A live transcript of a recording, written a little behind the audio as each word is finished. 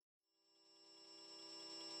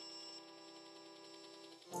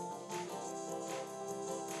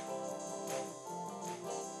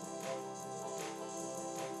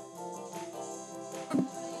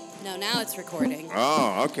No, now it's recording.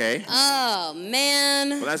 Oh, okay. Oh, man.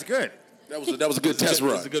 Well, that's good. That was a good test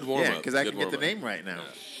run. It's a good warm-up. Yeah, because I can get the name right now.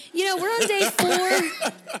 You know, we're on day 4.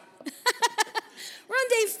 We're on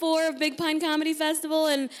day 4 of Big Pine Comedy Festival,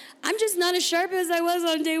 and I'm just not as sharp as I was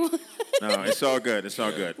on day 1. No, it's all good. It's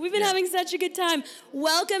all good. We've been having such a good time.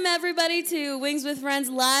 Welcome, everybody, to Wings with Friends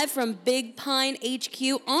live from Big Pine HQ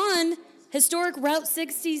on historic Route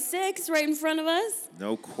 66 right in front of us.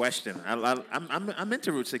 No question. I'm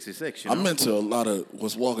into Route 66. You know? I'm into a lot of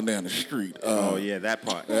what's walking down the street. Oh, yeah, that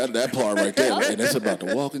part. That part right there. And it's about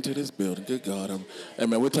to walk into this building. Good God. Hey,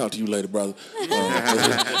 man, we'll talk to you later, brother. We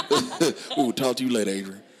will talk to you later,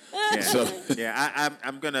 Adrian. Yeah,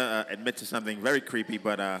 I'm going to admit to something very creepy,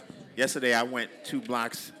 but yesterday I went 2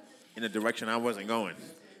 blocks in a direction I wasn't going.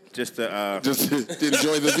 Just to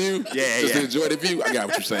enjoy the view? Yeah, Just to enjoy the view? I got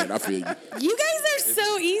what you're saying. I feel you. You guys are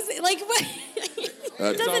so easy. Like, what?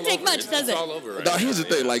 It doesn't take much, does it? It's all over right now, here's the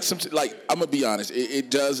thing. I'm going to be honest.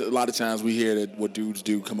 It does, a lot of times we hear that what dudes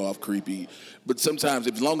do come off creepy. But sometimes,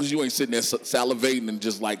 as long as you ain't sitting there salivating and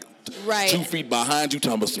just like 2 feet behind you,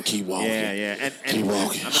 talking about some keep walking. Yeah. And keep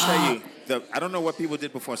walking. I'm going to tell you, I don't know what people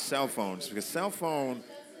did before cell phones, because cell phone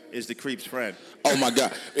is the creep's friend. Oh my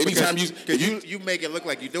God! Anytime you make it look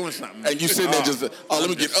like you're doing something, and you sitting there just let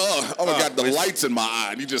me get my God, the lights in my eye,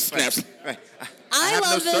 and you just snaps. Right. I have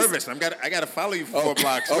no service. I got to follow you for 4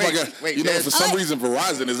 blocks. Oh my God! Wait, you know, for some reason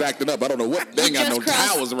Verizon is acting up. I don't know what. They ain't got no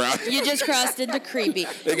towers around. You just crossed into creepy.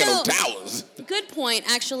 They got no towers. Good point.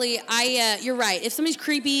 Actually, you're right. If somebody's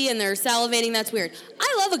creepy and they're salivating, that's weird.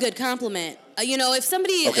 I love a good compliment. If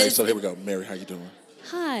somebody so here we go. Mary, how you doing?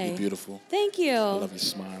 Hi. You're beautiful. Thank you. I love your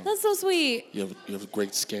smile. That's so sweet. You have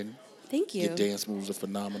great skin. Thank you. Your dance moves are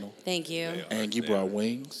phenomenal. Thank you. And you brought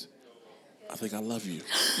wings. I think I love you.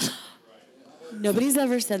 Nobody's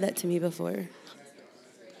ever said that to me before.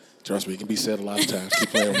 Trust me, it can be said a lot of times. Keep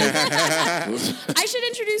playing with me. I should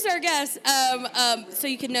introduce our guest so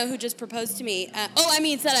you can know who just proposed to me.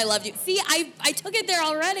 Said I loved you. See, I took it there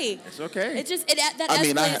already. It's okay. It just that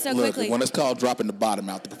escalated so quickly. When it's called dropping the bottom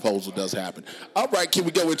out, the proposal does happen. All right, can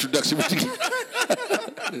we go introduction?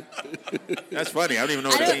 That's funny. I don't even know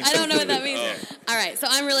what that means. I don't know what that means. All right, so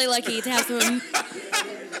I'm really lucky to have some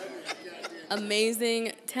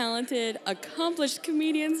amazing, talented, accomplished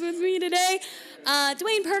comedians with me today.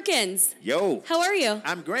 Dwayne Perkins. Yo. How are you?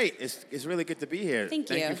 I'm great. It's really good to be here. Thank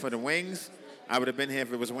you. Thank you for the wings. I would have been here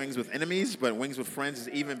if it was wings with enemies, but wings with friends is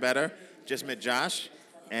even better. Just met Josh,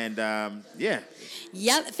 and yeah.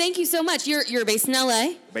 Yep. Thank you so much. You're based in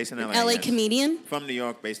LA. Based in LA. LA yes. comedian. From New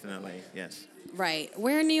York, based in LA. Yes. Right.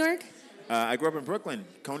 Where in New York? I grew up in Brooklyn,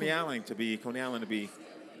 Coney Island to be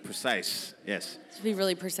precise. Yes. To be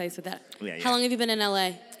really precise with that. Yeah. How long have you been in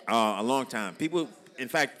LA? A long time. People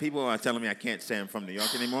are telling me I can't say I'm from New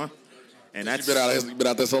York anymore. And that's you been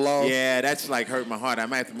out there so long? Yeah, that's like hurt my heart. I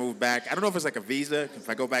might have to move back. I don't know if it's like a visa. If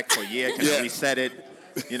I go back for a year, can I reset it?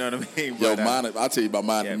 You know what I mean? But, I'll tell you about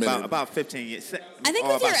mine in a minute. About 15 years. I think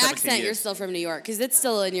with your accent, you're still from New York, because it's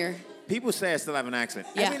still in your... People say I still have an accent.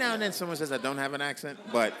 Yeah. Every now and then someone says I don't have an accent,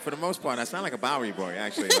 but for the most part, I sound like a Bowery boy,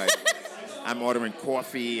 actually. Like, I'm ordering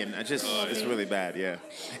coffee, and it's really bad, yeah.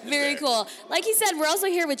 Very cool. Like he said, we're also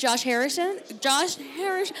here with Josh Harrison. Josh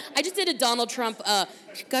Harrison. I just did a Donald Trump,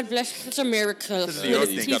 God bless, it's America. This is New York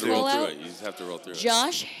You thing. just roll through it. You just have to roll through it.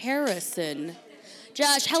 Josh Harrison.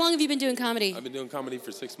 Josh, how long have you been doing comedy? I've been doing comedy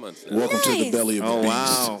for 6 months now. Welcome to the belly of the beast.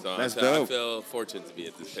 Wow. So That's I dope. feel fortunate to be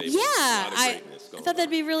at this table. Yeah, I thought that'd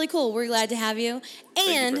be really cool. We're glad to have you.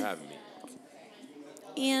 Thank you for having me.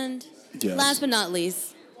 And Yes. last but not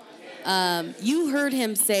least, you heard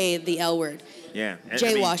him say the L word. Yeah.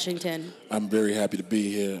 Jay Washington. I'm very happy to be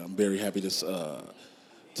here. I'm very happy to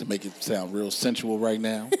make it sound real sensual right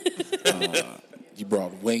now. You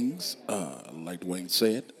brought wings. Like Dwayne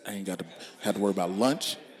said, I ain't had to worry about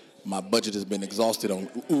lunch. My budget has been exhausted on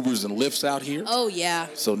Ubers and Lyfts out here. Oh, yeah.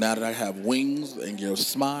 So now that I have wings and your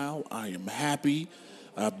smile, I am happy.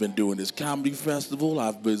 I've been doing this comedy festival.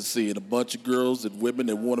 I've been seeing a bunch of girls and women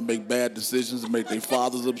that want to make bad decisions and make their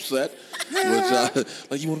fathers upset.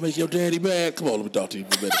 Like, you want to make your daddy mad? Come on, let me talk to you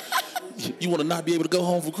for a minute. You want to not be able to go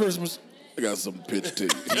home for Christmas? I got something to pitch to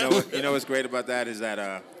you. You know what's great about that is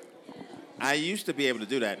that I used to be able to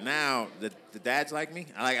do that. Now the dads like me.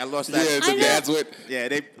 I lost that. Yeah, the dads with.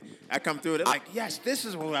 Yeah, I come through it. They're like, yes, this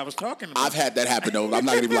is what I was talking about. I've had that happen though. I'm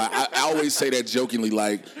not gonna be like. I always say that jokingly,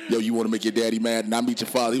 like, yo, you want to make your daddy mad, and I meet your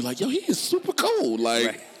father. He's like, yo, he is super cool.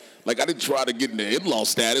 Like I didn't try to get in the in-law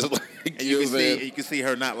status. You can see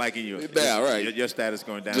her not liking you. Yeah, right. Your status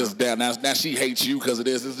going down. Just down. Now she hates you because of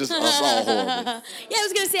this. It's just us all horrible. Yeah, I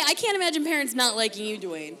was going to say, I can't imagine parents not liking you,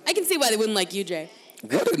 Dwayne. I can see why they wouldn't like you, Jay.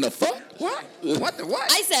 What in the fuck? What? What the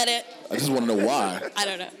what? I said it. I just want to know why. I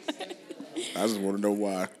don't know. I just want to know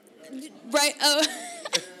why. Right? Oh.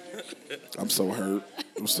 I'm so hurt.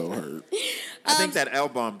 I'm so hurt. I think that L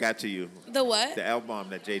bomb got to you. The what? The L bomb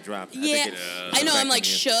that Jay dropped. Yeah. I know. I'm like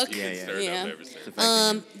shook. Yeah, yeah. Stirred Yeah. up ever since. It's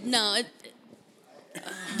affecting you. No.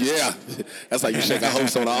 Yeah, that's how you shake a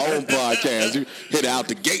host on our own podcast. You hit it out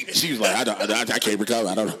the gate. She was like, I can't recover.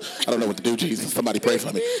 I don't know what to do. Jesus, somebody pray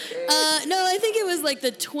for me. No, I think it was like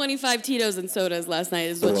the 25 Tito's and sodas last night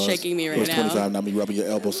is what's shaking me It right was now. 25, not me rubbing your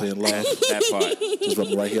elbow saying love. That part. Just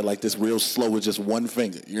rubbing right here like this real slow with just one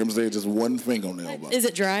finger. You know what I'm saying? Just one finger on the elbow. Is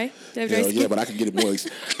it dry? Do I have dry Hell skin? yeah, but I can get it moist.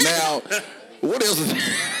 Now, what else is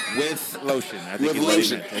With lotion. I think with it's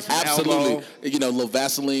lotion? It's an Absolutely. elbow. You know, a little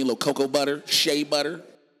Vaseline, a little cocoa butter, shea butter.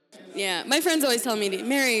 Yeah, my friends always tell me,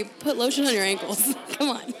 Mary, put lotion on your ankles. Come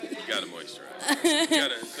on. You gotta moisturize. You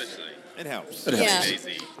gotta, especially. It helps. Yeah.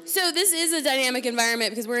 Daisy. So this is a dynamic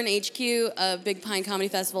environment because we're in HQ of Big Pine Comedy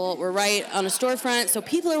Festival. We're right on a storefront, so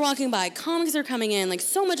people are walking by, comics are coming in, like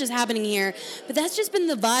so much is happening here. But that's just been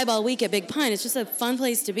the vibe all week at Big Pine. It's just a fun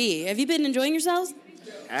place to be. Have you been enjoying yourselves?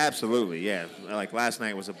 Absolutely, yeah. Like last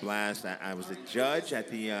night was a blast. I was the judge at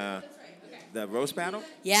the roast battle,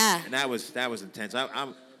 Yeah. and that was intense.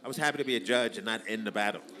 I was happy to be a judge and not in the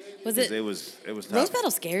battle. Was 'Cause it? It was tough. Roast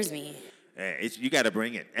battle scares me. Yeah, you got to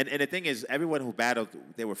bring it. And the thing is, everyone who battled,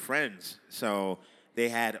 they were friends. So they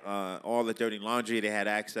had all the dirty laundry. They had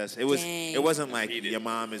access. It Dang. wasn't like your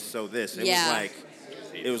mom is so this. Yeah.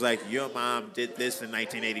 It was like your mom did this in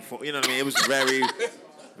 1984. You know what I mean? It was very,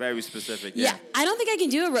 very specific. Yeah, I don't think I can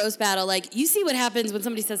do a roast battle. Like, you see what happens when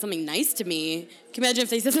somebody says something nice to me. Can you imagine if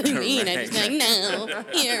they said something mean? I'd just be like, no,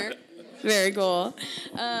 here. Very cool.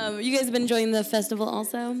 You guys have been enjoying the festival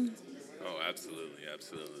also? Oh, absolutely,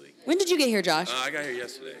 absolutely. When did you get here, Josh? I got here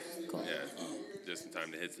yesterday. Cool. Yeah, just in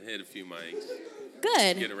time to hit a few mics,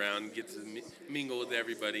 Good. get around, get to mingle with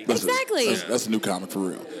everybody. Exactly. That's a new comic for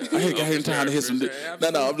real. I got here in time to hit some. For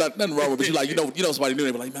sure, No, I'm not nothing wrong with it. But you know somebody new.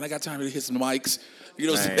 They be like, man, I got time to hit some mics. You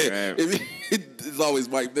know what I'm saying? Right. It's always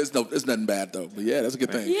Mike. There's nothing bad though. But yeah, that's a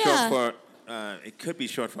good thing. Yeah. Short for, it could be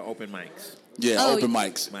short for open mics. Yeah, Oh, open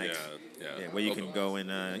mics. Mics. Yeah. Where you can go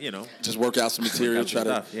and, Just work out some material, out try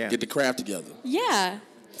some to stuff, yeah. get the craft together. Yeah.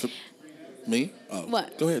 Me? Oh.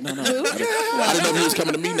 What? Go ahead. No. Who? I didn't know if he was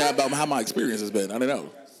coming to me now about how my experience has been. I don't know.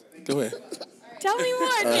 Go ahead. Tell me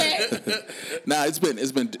more, Jay. Nah, it's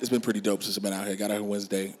been pretty dope since I've been out here. Got out here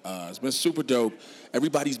Wednesday. It's been super dope.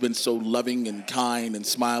 Everybody's been so loving and kind and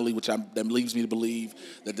smiley, that leads me to believe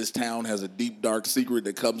that this town has a deep, dark secret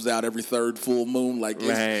that comes out every third full moon. Like,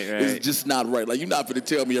 it's just not right. Like, you're not going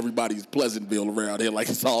to tell me everybody's Pleasantville around here. Like,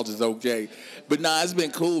 it's all just okay. But nah, it's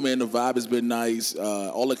been cool, man. The vibe has been nice.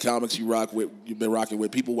 All the comics you've been rocking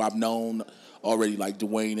with, people I've known already, like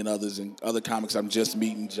Dwayne and others, and other comics I'm just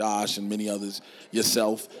meeting, Josh and many others,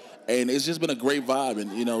 yourself. And it's just been a great vibe,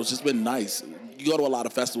 and, it's just been nice. You go to a lot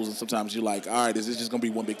of festivals, and sometimes you're like, all right, is this just going to be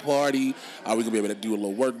one big party? Are we going to be able to do a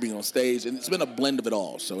little work, being on stage? And it's been a blend of it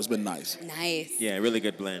all, so it's been nice. Nice. Yeah, really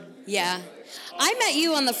good blend. Yeah. I met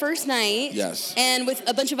you on the first night. Yes. And with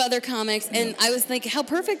a bunch of other comics, and I was like, how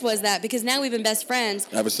perfect was that? Because now we've been best friends.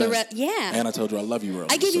 Ever since. Yeah. And I told you I love you, Rose.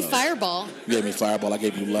 I gave you so. Fireball. You gave me Fireball, I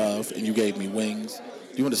gave you love, and you gave me wings.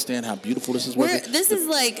 Do you understand how beautiful this is working? This is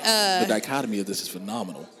like... the dichotomy of this is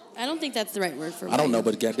phenomenal. I don't think that's the right word for I don't know,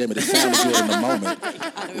 but goddammit, it sounded good in the moment.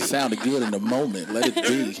 It sounded good in the moment. Let it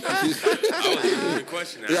be. I was even a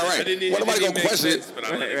question. Yeah, right. What am I gonna question? But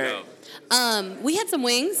I let it go. We had some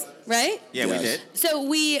wings, right? Yeah, Yes. we did. So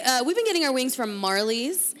we've been getting our wings from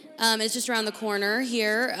Marley's. It's just around the corner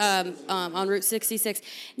here on Route 66.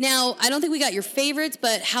 Now, I don't think we got your favorites,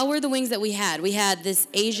 but how were the wings that we had? We had this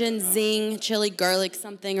Asian zing chili garlic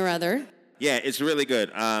something or other. Yeah, it's really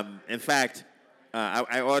good. In fact,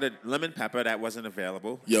 I ordered lemon pepper that wasn't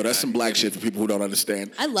available. Yo, that's some black shit for people who don't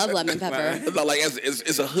understand. I love lemon pepper. It's not like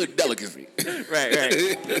it's a hood delicacy.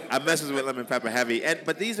 Right. I messes with lemon pepper heavy,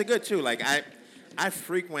 but these are good too. Like I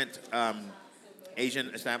frequent Asian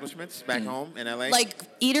establishments back home in LA.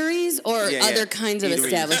 Like eateries or Yeah, other kinds of Eateries,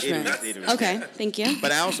 establishments? eateries, Okay, thank you.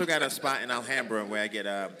 But I also got a spot in Alhambra where I get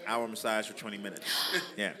an hour massage for 20 minutes.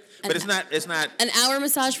 Yeah, but it's not. An hour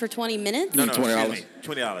massage for 20 minutes? No, $20.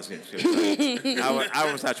 excuse me, $20. Yeah,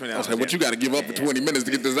 hour massage $20. I was like, what you got to give up for 20 minutes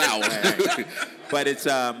to get this hour? Right. But it's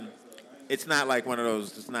not like one of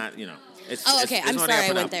those. It's not It's, Oh, okay. It's I'm on sorry the up I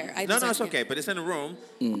and went up. there. No, it's okay. But it's in a room.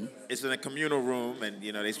 It's in a communal room, and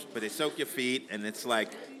they soak your feet, and it's like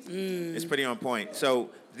it's pretty on point.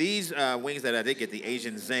 So these wings that I did get, the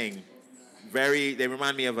Asian Zing, they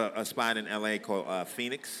remind me of a spot in LA called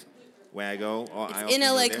Phoenix. where I go. In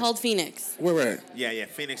LA called Phoenix. Where at? Yeah,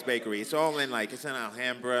 Phoenix Bakery. It's all in it's in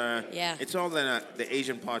Alhambra. Yeah. It's all in the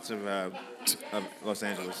Asian parts of Los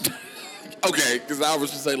Angeles. Okay, because I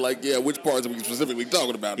was just saying, which parts are we specifically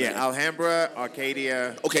talking about? Yeah, now? Alhambra,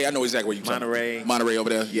 Arcadia. Okay, I know exactly where you're talking Monterey. about. Monterey over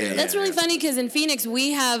there. Yeah. That's really funny because in Phoenix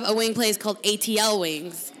we have a wing place called ATL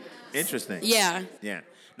Wings. Interesting. Yeah. Yeah.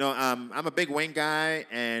 No, I'm a big wing guy,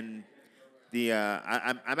 and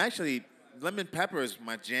I'm actually lemon pepper is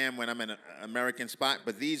my jam when I'm in an American spot.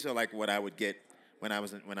 But these are like what I would get when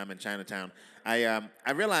I'm in Chinatown. I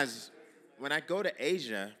realize when I go to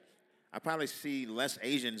Asia, I probably see less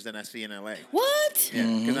Asians than I see in LA. What? Yeah,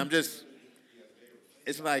 because I'm just.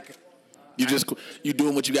 It's like. You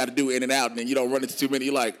doing what you got to do in and out, and then you don't run into too many.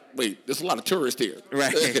 You're like, wait, there's a lot of tourists here.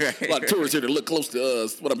 Right. A lot of tourists here that look close to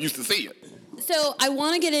us, what I'm used to seeing. So I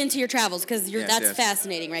want to get into your travels because that's yes.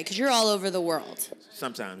 fascinating, right? Because you're all over the world.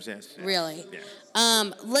 Sometimes, yes. Really?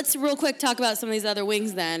 Yeah. Let's real quick talk about some of these other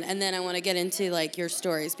wings then, and then I want to get into like your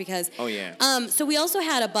stories because. Oh yeah. So we also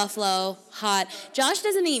had a buffalo hot. Josh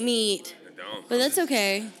doesn't eat meat. I don't. But that's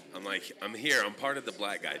okay. I'm here. I'm part of the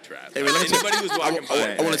black guy trap. Hey, man, let me Anybody who's walking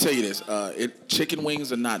by. I want to tell you this. Chicken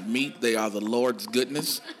wings are not meat. They are the Lord's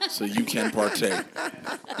goodness, so you can partake.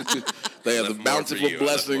 They are the bountiful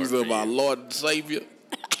blessings of our Lord and Savior.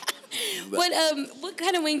 What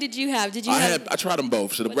kind of wing did you have? I tried them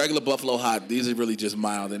both. So the regular buffalo hot, these are really just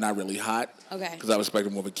mild. They're not really hot. Okay. Because I was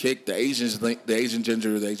expecting more of a kick. The Asian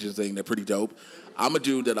ginger, the Asian thing, they're pretty dope. I'm a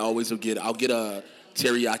dude that always I'll get a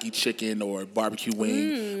teriyaki chicken or barbecue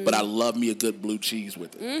wing, but I love me a good blue cheese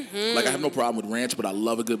with it. Mm-hmm. Like I have no problem with ranch, but I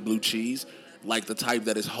love a good blue cheese, like the type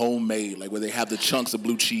that is homemade, like where they have the chunks of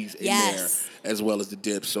blue cheese in there as well as the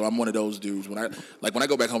dip. So I'm one of those dudes. When I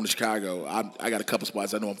go back home to Chicago, I got a couple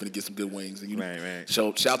spots I know I'm finna get some good wings. And right.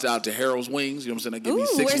 So shouts out to Harold's Wings. You know what I'm saying? They give me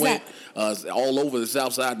 6 wings all over the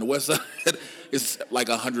south side and the west side. It's like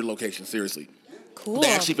 100 locations. Seriously. Cool.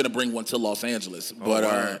 They're actually gonna bring one to Los Angeles, but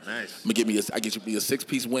nice. I'm gonna I get you a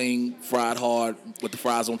 6-piece wing, fried hard with the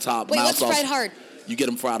fries on top. Wait, what's fried hard? You get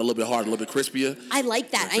them fried a little bit hard, a little bit crispier. I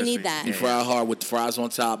like that. I need that. You fry hard with the fries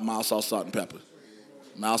on top, mild sauce, salt, and pepper.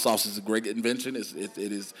 Mild sauce is a great invention. It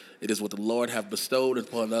is what the Lord have bestowed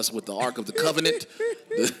upon us with the Ark of the Covenant.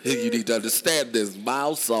 You need to understand this.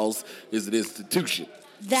 Mild sauce is an institution.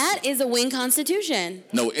 That is a wing constitution.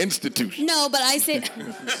 No, institution. No, but I say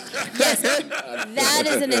yes, that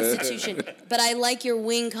is an institution. But I like your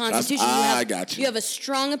wing constitution. I got you. You have a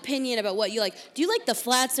strong opinion about what you like. Do you like the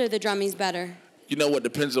flats or the drummies better? You know what?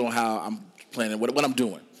 Depends on how I'm planning, what I'm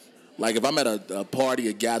doing. Like if I'm at a party,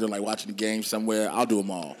 a gathering, like watching the game somewhere, I'll do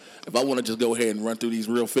them all. If I want to just go ahead and run through these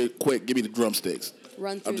real quick, give me the drumsticks.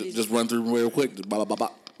 Just run through them real quick. Blah, blah, blah,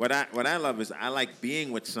 blah. What I love is I like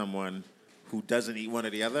being with someone who doesn't eat one or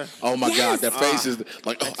the other. Oh my God, that face is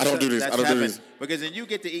like, I don't do this. I don't do this. Because then you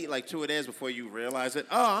get to eat like 2 of theirs before you realize it.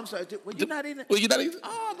 Oh, I'm sorry. Well, you're not eating. Well, you're not eating.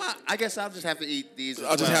 Oh, my. I guess I'll just have to eat these.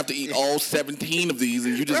 I'll just have to eat all 17 of these,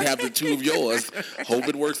 and you just have the 2 of yours. Hope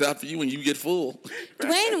it works out for you, and you get full.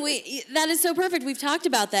 Dwayne, that is so perfect. We've talked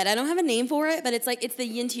about that. I don't have a name for it, but it's like it's the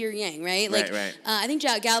yin to your yang, right? Like, right. I think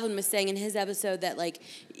Jack Galvin was saying in his episode that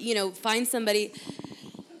find somebody.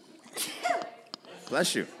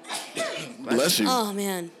 Bless you. Bless you. Oh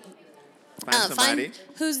man. Find somebody. Find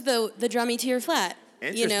who's the drummy to your flat.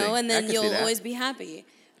 Interesting. And then I can you'll see that. always be happy.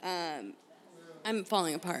 I'm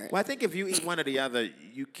falling apart. Well, I think if you eat one or the other,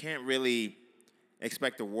 you can't really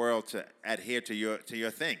expect the world to adhere to your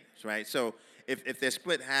things, right? So if they're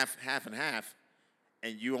split half and half,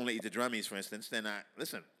 and you only eat the drummies, for instance, then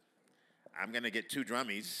I'm gonna get 2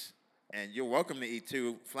 drummies. And you're welcome to eat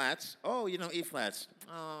 2 flats. Oh, you don't eat flats.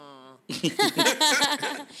 Oh.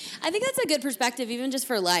 I think that's a good perspective, even just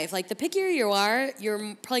for life. Like, the pickier you are, you're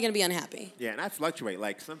probably going to be unhappy. Yeah, and I fluctuate.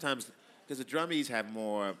 Like, sometimes, because the drummies have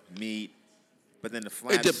more meat, but then the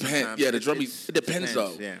flats. It depends. Yeah, the drummies. It depends,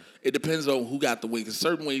 though. Yeah. It depends on who got the wings. 'Cause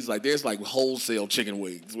certain wings, like, there's, like, wholesale chicken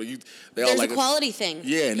wings. Where there's a quality thing.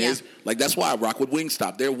 Yeah, and there's, like, that's why I rock with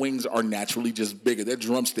Wingstop. Their wings are naturally just bigger. Their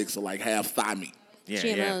drumsticks are, like, half thigh meat. Yeah,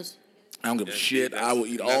 GMOs. I don't give a shit. I will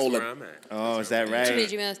eat all of them. them. Oh, is that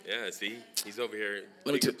right? Yeah, see? He's over here.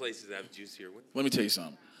 Let me Bigger places have juicier wings. Let me tell you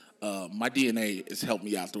something. My DNA has helped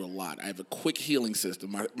me out through a lot. I have a quick healing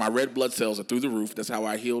system. My red blood cells are through the roof. That's how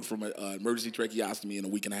I healed from an emergency tracheostomy in a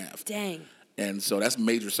week and a half. Dang. And so that's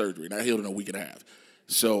major surgery, and I healed in a week and a half.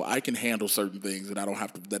 So I can handle certain things, and I don't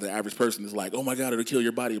have to. That the average person is like, "Oh my God, it'll kill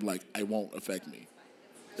your body." I'm like, "It won't affect me."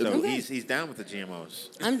 So Okay. he's down with the GMOs.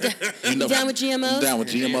 I'm down. You know, You down with GMOs? I'm down with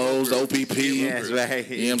GMOs, OPP. Yeah, that's right.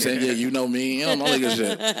 You know what I'm saying? Yeah, you know me. You know all that good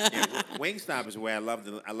shit. Wingstop is where I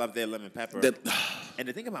love their lemon pepper. That- And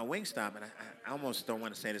the thing about Wingstop, and I almost don't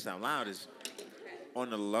want to say this out loud, is on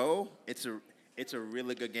the low, it's a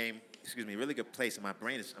really good game. Excuse me, really good place. And my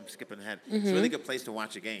brain I'm skipping ahead. It's a really good place to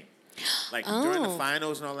watch a game. Like during the Oh.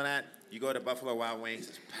 finals and all of that, you go to Buffalo Wild Wings.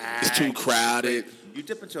 It's packed. It's too crowded. You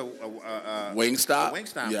dip into a Wingstop?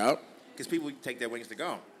 Wingstop. Yep. Because people take their wings to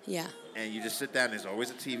go. Yeah. And you just sit down. There's always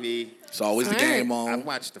a TV. It's always the All right. game I've on.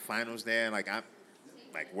 watched the finals there. Like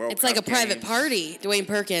World It's Cup like a private games. party. Dwayne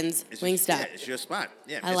Perkins, It's Wingstop. Yeah, it's your spot.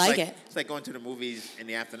 Yeah, I it's like it. It's like going to the movies in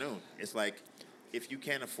the afternoon. It's like if you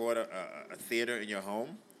can't afford a theater in your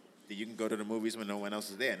home, then you can go to the movies when no one else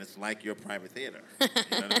is there, and it's like your private theater. You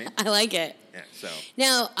know what I mean? I like it. Yeah. So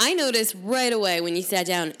Now, I noticed right away when you sat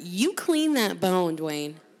down, you cleaned that bone,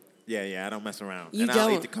 Dwayne. yeah, I don't mess around. You and I'll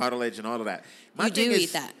don't. eat the cartilage and all of that. My You thing do is,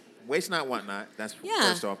 eat that. Waste not, want not. That's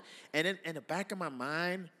Yeah. first off. And in the back of my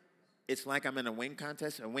mind, it's like I'm in a wing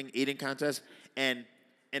contest, a wing eating contest, and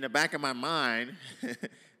in the back of my mind,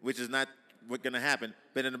 which is not what's going to happen,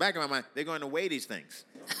 but in the back of my mind, they're going to weigh these things.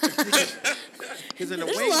 Because in the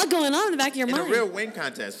There's wing, a lot going on in the back of your in mind. a real wing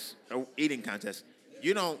contest, a eating contest,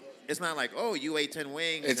 you don't. It's not like, oh, you ate 10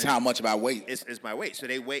 wings. It's and how much by weight. it's by weight. So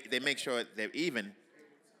they make sure they're even.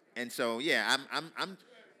 And so yeah,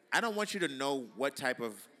 I don't want you to know what type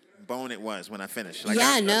of bone it was when I finish. Like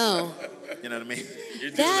yeah, no. You know what I mean?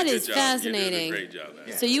 You're doing That a good is job. fascinating. You're doing a great job. At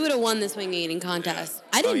it. So you would have won this wing eating contest.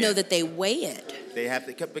 I didn't Oh, yeah. know that they weigh it. They have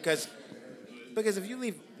to because if you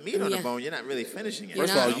leave meat on Yeah. the bone, you're not really finishing it. You're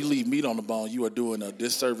First of all, not. you leave meat on the bone, you are doing a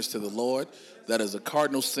disservice to the Lord. That is a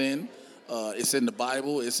cardinal sin. It's in the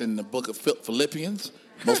Bible. It's in the book of Philippians.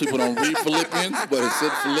 Most people don't read Philippians, but it's in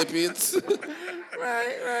Philippians.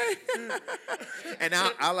 Right. And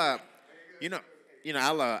I'll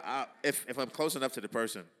if I'm close enough to the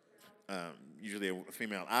person, usually a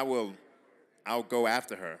female, I'll go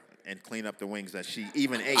after her and clean up the wings that she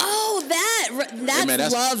even ate. Oh, that's Hey, man,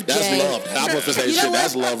 love, that's Jay. love. I'm supposed to say You know shit. what?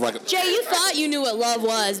 That's love. Right? Jay, you thought you knew what love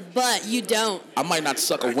was, but you don't. I might not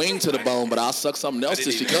suck a wing to the bone, but I'll suck something else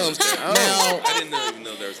till she comes. I Now, didn't even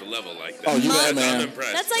know there was a level like that. Oh, you Mom- had, man. I'm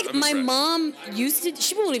impressed. That's like I'm my impressed. mom used to.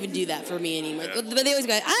 She won't even do that for me anymore. But they always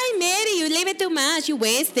go, "Ay, Mary, you leave it too much. You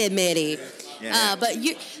wasted, Mary." Yeah. But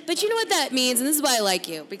you know what that means, and this is why I like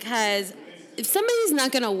you, because if somebody's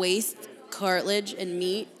not gonna waste cartilage and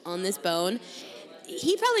meat on this bone,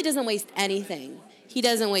 he probably doesn't waste anything. He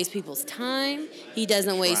doesn't waste people's time. He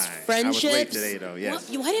doesn't waste Right. friendships. I was late today, though, yes.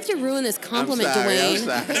 Why do you have to ruin this compliment, I'm sorry.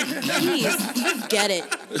 Dwayne? Please, get it.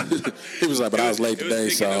 he was like, but I was late It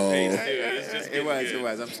was today, picking up pace, so too. It was just It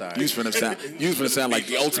was. I'm sorry. you was finna sound like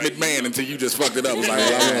the ultimate man until you just fucked it up. It was like,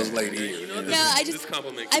 well, I was late here. No, I This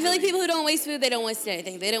compliment I can feel like really- people who don't waste food, they don't waste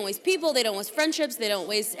anything. They don't waste people, they don't waste friendships, they don't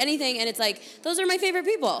waste anything, and it's like, those are my favorite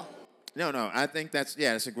people. No. I think that's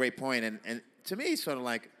a great point. And to me, it's sort of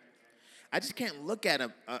like, I just can't look at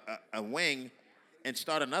a wing and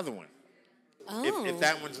start another one. Oh. If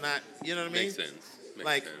that one's not, you know what I mean? Makes sense. Makes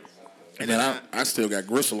Like- sense. And then I still got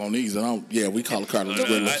gristle on these, and we call it cartilage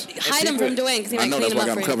gristles. Hide them from Dwayne, because he I might know clean that's them why I up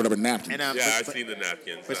got for them you. covered up in napkins. And, Yeah, but- I've seen the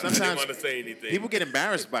napkins. But I didn't sometimes want to say anything. people get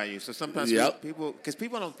embarrassed by you. So sometimes Yep. because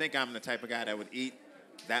people don't think I'm the type of guy that would eat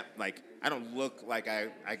that. Like I don't look like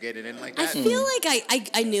I get it in like I that. feel like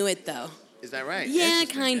I knew it, though. Is that right? Yeah,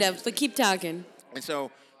 Interesting, kind of, interesting. but keep talking. And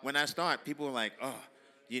so when I start, people are like, "Oh,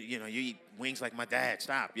 you eat wings like my dad.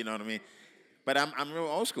 Stop." You know what I mean? But I'm real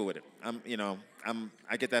old school with it.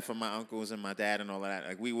 I get that from my uncles and my dad and all of that.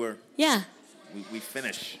 Like Yeah. we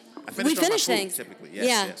finish. I We finish all my finish food, things. typically. Yes,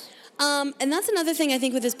 yeah. yes. And that's another thing I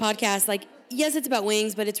think with this podcast. Like, yes, it's about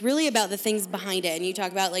wings, but it's really about the things behind it. And you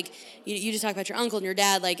talk about, like, you just talk about your uncle and your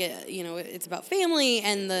dad. Like, it's about family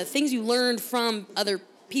and the things you learned from other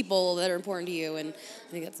people that are important to you. And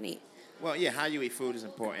I think that's neat. Well, yeah, how you eat food is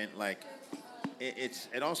important. Like,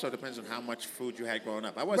 it also depends on how much food you had growing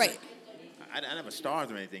up. I wasn't. Right. I never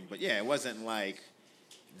starved or anything, but yeah, it wasn't like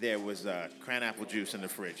there was cran apple juice in the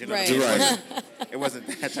fridge. You know what I Right. mean? Right. It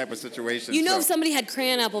wasn't that type of situation. You know, so- if somebody had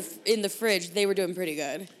crayon apple in the fridge, they were doing pretty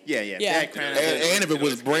good. Yeah. Yeah. They had cran apple. And if it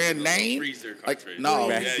was brand name, Freezer like cartridge. no,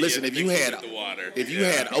 Yeah, you listen. have If to you mix it had with the water. if you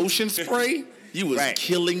Yeah. had Ocean Spray, you was Right.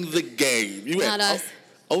 killing the game. You had Not us.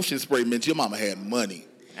 Ocean Spray meant your mama had money.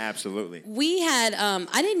 Absolutely. We had,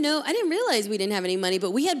 I didn't realize we didn't have any money, but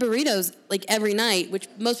we had burritos like every night, which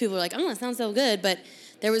most people were like, oh, that sounds so good. But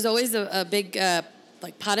there was always a big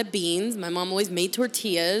like pot of beans. My mom always made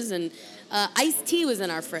tortillas, and iced tea was in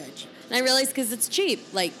our fridge. And I realized because it's cheap,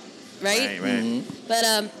 like, right? Right.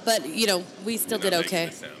 But we still You're did not making okay.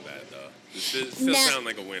 it sound bad, though. It still Now- sound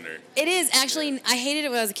like a winner. It is actually. I hated it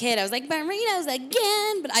when I was a kid. I was like burritos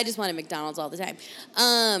again, but I just wanted McDonald's all the time.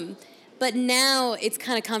 But now it's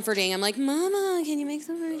kind of comforting. I'm like, Mama, can you make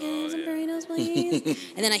some burritos, please?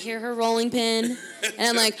 And then I hear her rolling pin, and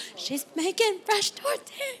I'm like, she's making fresh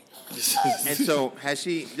tortillas. And so, has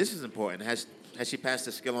she? This is important. Has she passed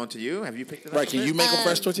the skill on to you? Have you picked it up? Right, can you make a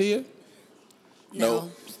fresh tortilla?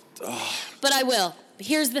 No. But I will.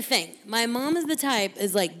 Here's the thing. My mom is the type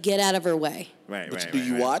is like, get out of her way. Right. Do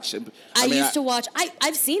you watch? I used to watch.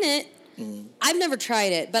 I've seen it. I've never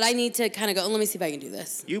tried it, but I need to kind of go, let me see if I can do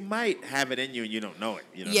this. You might have it in you and you don't know it.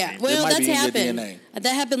 You know Yeah, what I mean? well, might that's be in your happened. DNA.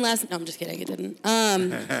 That happened last. No, I'm just kidding. It didn't. I'm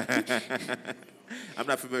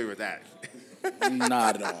not familiar with that.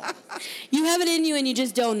 Not at all. You have it in you and you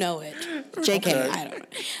just don't know it. JK, Okay. I don't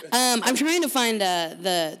know. I'm trying to find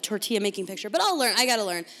the tortilla making picture, but I'll learn. I got to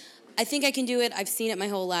learn. I think I can do it. I've seen it my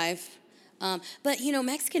whole life. But,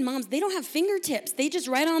 Mexican moms, they don't have fingertips. They just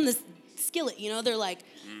write on this skillet. They're like,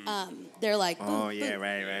 Oh, boom, yeah, boom.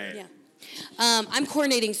 right. Yeah. I'm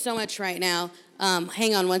coordinating so much right now.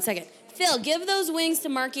 Hang on one second. Phil, give those wings to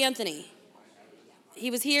Mark Anthony. He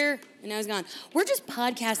was here, and now he's gone. We're just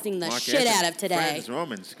podcasting the Mark shit Anthony, out of today. Friends,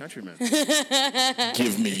 Romans, countrymen.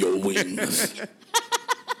 Give me your wings.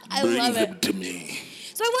 I Bring love them it. to me.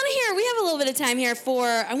 So I want to hear, we have a little bit of time here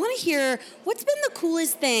I want to hear what's been the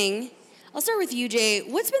coolest thing. I'll start with you, Jay.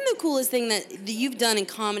 What's been the coolest thing that you've done in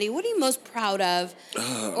comedy? What are you most proud of?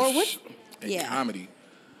 Or what? In comedy.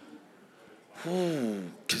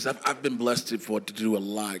 Because I've been blessed to do a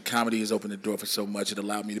lot. Comedy has opened the door for so much. It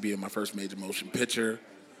allowed me to be in my first major motion picture.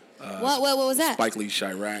 What was that? Spike Lee's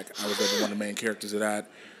Chirac. I was one of the main characters of that.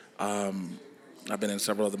 I've been in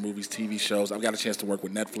several other movies, TV shows. I've got a chance to work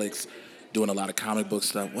with Netflix, doing a lot of comic book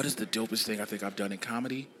stuff. What is the dopest thing I think I've done in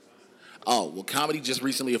comedy? Oh, well, comedy just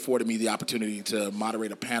recently afforded me the opportunity to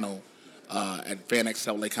moderate a panel at FanX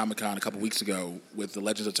Salt Lake Comic Con a couple weeks ago with the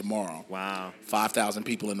Legends of Tomorrow. Wow. 5,000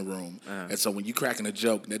 people in the room. Uh-huh. And so when you cracking a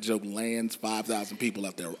joke, that joke lands, 5,000 people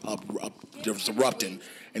up there up just erupting.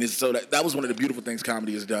 And so that was one of the beautiful things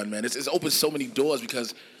comedy has done, man. It's opened so many doors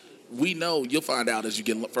because we know, you'll find out as you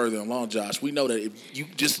get further along, Josh, we know that if you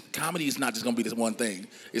comedy is not just going to be this one thing.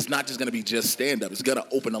 It's not just going to be just stand-up. It's going to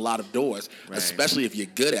open a lot of doors, Right. especially if you're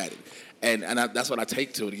good at it. And that's what I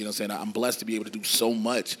take to it, you know what I'm saying? I'm blessed to be able to do so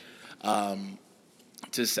much. I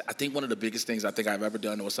think one of the biggest things I think I've ever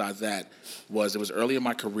done besides that was, it was early in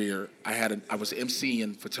my career, I was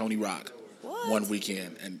emceeing for Tony Rock one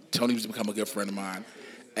weekend, and Tony was become a good friend of mine,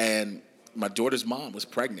 and my daughter's mom was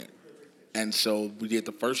pregnant. And so we did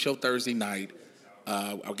the first show Thursday night.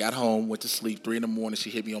 I got home, went to sleep, 3 a.m.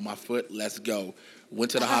 She hit me on my foot, let's go.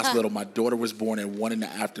 Went to the hospital. My daughter was born at 1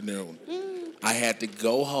 p.m. I had to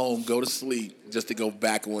go home, go to sleep, just to go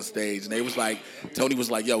back on stage. And they was like, Tony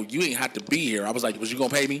was like, yo, you ain't have to be here. I was like, was you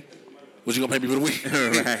going to pay me? Was you going to pay me for the week?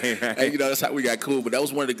 Right. And, that's how we got cool. But that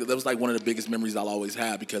was one of the biggest memories I'll always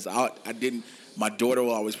have, because my daughter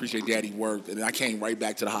will always appreciate daddy work, and I came right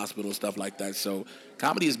back to the hospital and stuff like that. So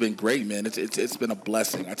comedy has been great, man. It's been a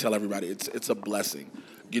blessing. I tell everybody it's a blessing.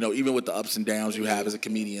 Even with the ups and downs you have as a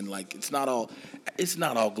comedian, like it's not all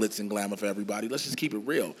glitz and glamour for everybody. Let's just keep it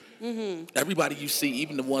real. Mm-hmm. Everybody you see,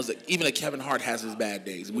 even a Kevin Hart has his bad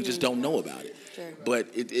days, and we just don't know about it. Sure. But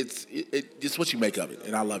it's what you make of it,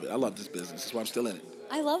 and I love it. I love this business. That's why I'm still in it.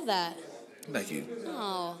 I love that. Thank you.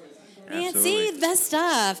 Oh. Man, Absolutely. see, best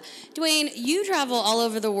stuff. Dwayne, you travel all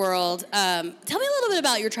over the world. Tell me a little bit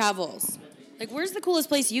about your travels. Like, where's the coolest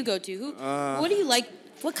place you go to? What do you like?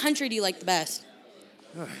 What country do you like the best?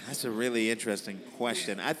 That's a really interesting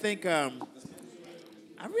question. I think I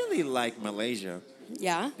really like Malaysia.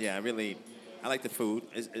 Yeah? Yeah, I like the food.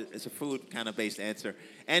 It's a food kind of based answer.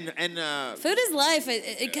 And Food is life.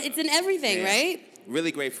 It's in everything, yeah, right?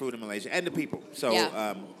 really great food in Malaysia and the people. So,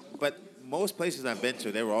 Yeah. but most places I've been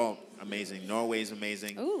to, they were all amazing. Norway's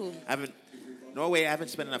amazing. Ooh. I haven't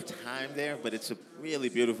spent enough time there, but it's a really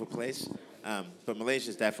beautiful place. But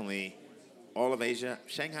Malaysia's definitely all of Asia.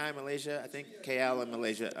 Shanghai, Malaysia, I think KL and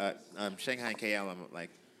Malaysia. Shanghai and KL are like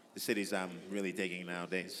the cities I'm really digging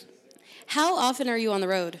nowadays. How often are you on the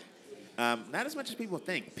road? Not as much as people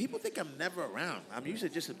think. People think I'm never around. I'm usually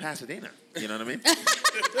just in Pasadena. You know what I mean?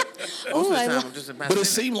 Most of the time, I'm just in Pasadena. But it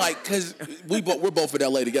seemed like, because we're both in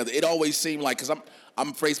LA together, it always seemed like, because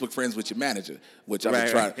I'm Facebook friends with your manager, which I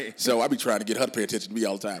be trying. Right. So I be trying to get her to pay attention to me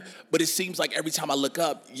all the time. But it seems like every time I look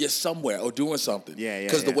up, you're somewhere or doing something. Yeah.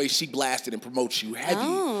 Because the way she blasted and promotes you heavy.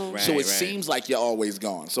 Oh. So it Right. seems like you're always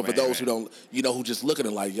gone. So for Right, those who right. don't, who just looking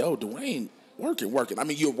at it like, yo, Dwayne, working. I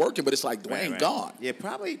mean, you're working, but it's like Dwayne Right. gone. Yeah,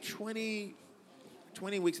 probably 20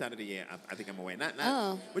 weeks out of the year, I think I'm away. Not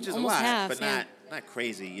Oh, which is a almost lot, half, but yeah. not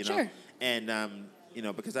crazy, you know. Sure. And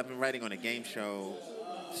because I've been writing on a game show,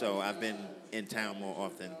 so I've been in town more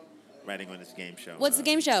often writing on this game show. What's the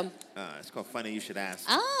game show? It's called Funny You Should Ask.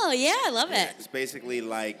 Oh, yeah, I love it. It's basically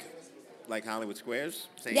like Hollywood Squares,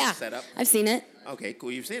 same Yeah, setup. I've seen it. Okay,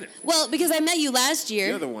 cool. You've seen it. Well, because I met you last year.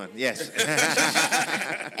 You're the one. Yes.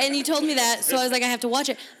 And you told me that, so I was like, I have to watch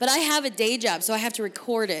it. But I have a day job, so I have to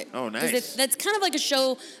record it. Oh, nice. That's kind of like a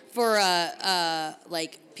show for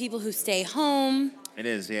like people who stay home. It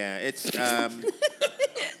is. Yeah. It's.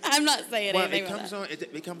 I'm not saying Well, anything it about comes that. on.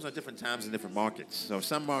 It comes on different times in different markets. So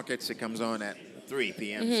some markets it comes on at 3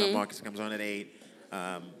 p.m. Mm-hmm. Some markets it comes on at 8.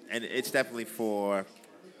 And it's definitely for.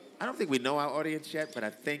 I don't think we know our audience yet, but I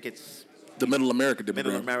think it's The Middle America demographic.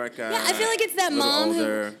 Middle America. Yeah, I feel like it's that a little mom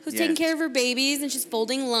older. who's Yeah. taking care of her babies and she's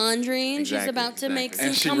folding laundry and she's Exactly, about to make some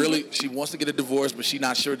exactly. And she wants to get a divorce, but she's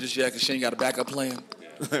not sure just yet because she ain't got a backup plan.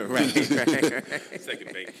 right.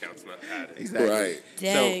 Second bank account's not had it. Exactly. Right.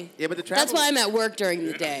 Dang. So, yeah, but the travel. That's why I'm at work during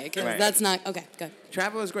the day, because Right. that's not... Okay, good.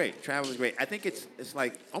 Travel is great. Travel is great. I think it's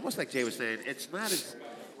like almost like Jay was saying. It's not as.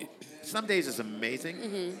 Some days it's amazing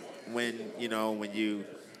Mm-hmm. when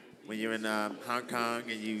you're in Hong Kong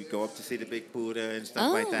and you go up to see the big Buddha and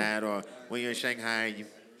stuff like Oh. that, or when you're in Shanghai,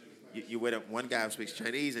 you with one guy who speaks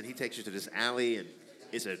Chinese and he takes you to this alley and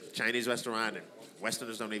it's a Chinese restaurant and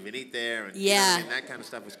Westerners don't even eat there, and you know what I Yeah. mean? That kind of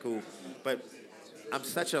stuff is cool. But I'm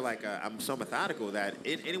such I'm so methodical that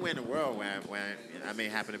anywhere in the world where I may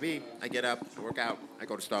happen to be, I get up, I work out, I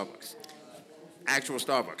go to Starbucks. Actual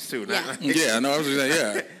Starbucks too, not Yeah. like- Yeah, no, I was just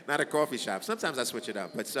saying, yeah. not a coffee shop. Sometimes I switch it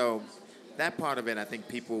up, but so that part of it, I think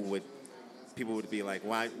people would be like,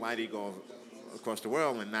 why do you go across the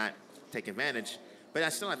world and not take advantage? But I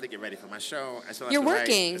still have to get ready for my show. I still have You're to write.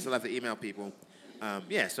 working. I still have to email people.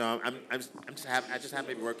 So I just happen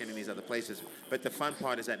to be working in these other places. But the fun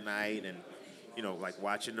part is at night and like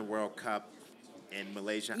watching the World Cup in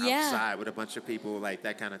Malaysia Yeah. outside with a bunch of people, like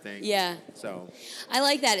that kind of thing. Yeah. So I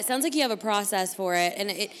like that. It sounds like you have a process for it.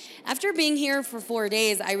 And after being here for 4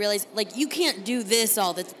 days, I realized, like, you can't do this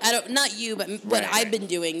all the not you, but what Right, I've right. been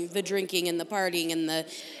doing, the drinking and the partying and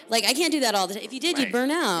I can't do that all the time. If you did, you'd Right.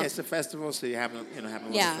 burn out. Yeah, it's a festival, so you're having a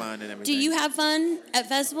little Yeah. fun and everything. Do you have fun at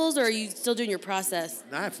festivals, or are you still doing your process?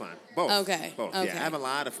 No, I have fun. Both. Okay, Both. okay. Yeah, I have a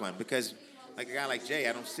lot of fun because, like a guy like Jay,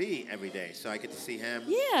 I don't see every day, so I get to see him.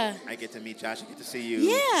 Yeah. I get to meet Josh. I get to see you.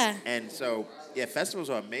 Yeah. And so, yeah, festivals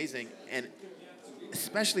are amazing, and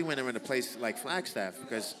especially when they're in a place like Flagstaff,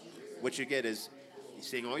 because what you get is you're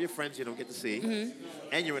seeing all your friends you don't get to see, Mm-hmm.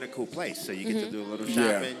 and you're in a cool place, so you get to do a little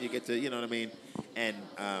Yeah. shopping. You get to, you know what I mean, and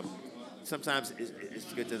sometimes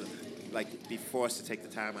it's good to be forced to take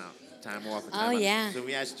the time off. And time Oh, out. yeah. So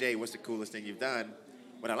we asked Jay, "What's the coolest thing you've done?"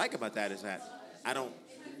 What I like about that is that I don't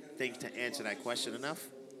think to answer that question enough,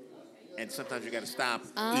 and sometimes you got to stop.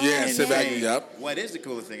 Yeah, and sit back say, and yep. What is the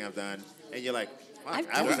coolest thing I've done? And you're like, fuck, I've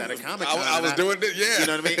I was done at a this. Comic Con. I was doing it, yeah. You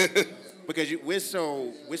know what I mean? Because we're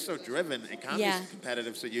so driven, and comedy's Yeah.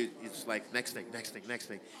 competitive. So it's like next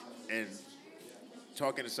thing, and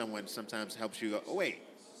talking to someone sometimes helps you go, oh wait,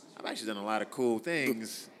 I've actually done a lot of cool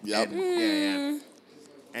things. Yep. And, yeah.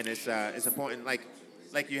 And it's important.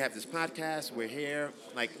 Like you have this podcast. We're here.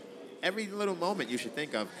 Like every little moment you should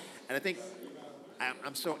think of. And I think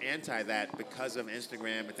I'm so anti that because of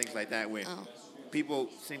Instagram and things like that, where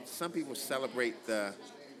some people celebrate the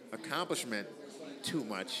accomplishment too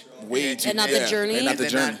much. Way too And not the yeah, journey? And not the They're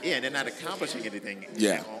journey. and they're not accomplishing anything.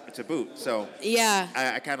 Yeah. To boot. So Yeah.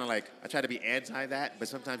 I kind of I try to be anti that, but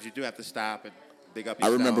sometimes you do have to stop and big up I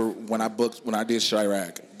yourself. remember when I did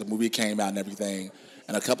Chirac, the movie came out and everything,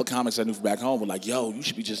 and a couple comics I knew from back home were like, yo, you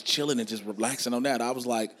should be just chilling and just relaxing on that. I was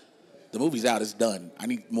like, the movie's out, it's done. I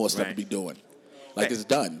need more stuff to Right. be doing. It's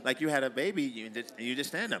done. Like you had a baby, you just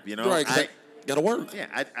stand up, you know? Right, 'cause I gotta work.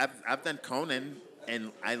 Yeah, I've done Conan,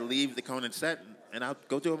 and I leave the Conan set, and I'll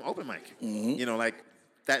go do an open mic. Mm-hmm. Like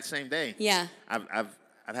that same day. Yeah. I've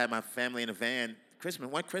had my family in a van.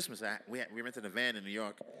 One Christmas, we rented a van in New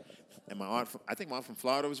York, and my aunt from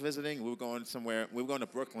Florida was visiting. We were going somewhere. We were going to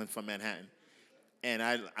Brooklyn from Manhattan, and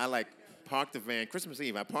I parked the van Christmas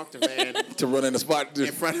Eve. I parked the van To run in the spot.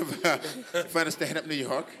 in front of Stand Up New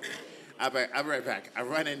York. I'll be right back. I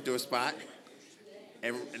run into a spot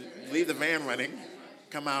and leave the van running,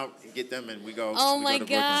 come out, and get them, and we go. Oh we my go to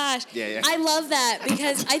Brooklyn. gosh. Yeah. I love that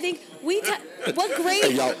because I think what great.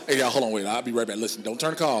 Hey y'all, hold on, wait. I'll be right back. Listen, don't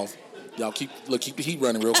turn the call off. Y'all keep the heat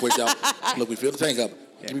running real quick, y'all. Look, we fill the tank up.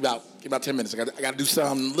 Yeah. Give me about 10 minutes. I got to do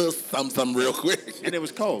something real quick. And it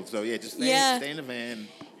was cold, so yeah, just stay in the van.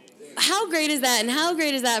 How great is that? And how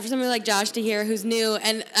great is that for somebody like Josh to hear who's new?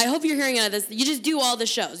 And I hope you're hearing out of this. You just do all the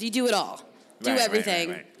shows. You do it all. do everything.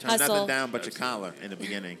 Turn Hustle. nothing down but your collar in the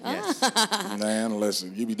beginning. Yes. Man,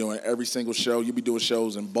 listen, you be doing every single show. You be doing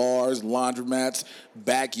shows in bars, laundromats,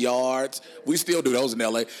 backyards. We still do those in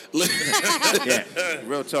L.A. Yeah.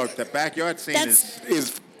 Real talk. The backyard scene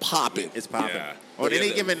is popping. It's popping. Yeah. On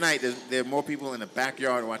any given night, there are more people in the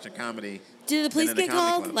backyard watching comedy. Do the police than in get the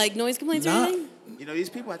comedy called? club. Like noise complaints or Nah. anything? You know, these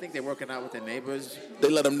people, I think they're working out with their neighbors. They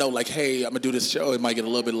let them know, like, hey, I'm going to do this show. It might get a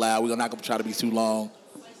little bit loud. We're not going to try to be too long.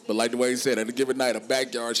 But like the way he said, at a given night, a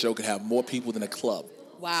backyard show can have more people than a club.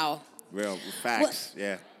 Wow. Real facts.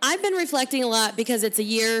 Yeah. I've been reflecting a lot because it's a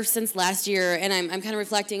year since last year, and I'm kind of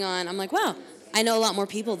reflecting on, I'm like, wow, I know a lot more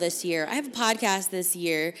people this year. I have a podcast this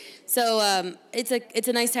year. So it's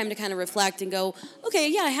a nice time to kind of reflect and go, okay,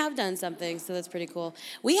 yeah, I have done something, so that's pretty cool.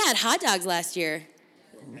 We had hot dogs last year.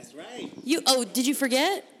 That's right. Did you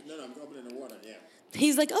forget? No, I'm dropping in the water, yeah.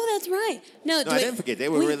 He's like, oh, that's right. No, I didn't forget. They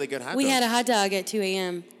were really good hot We dogs. had a hot dog at 2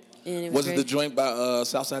 a.m., and it was Was it great. the joint by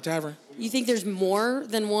Southside Tavern? You think there's more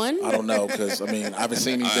than one? I don't know, because, I mean, I haven't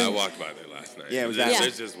seen I anything. walked by there last night. Yeah, it was There's- that one.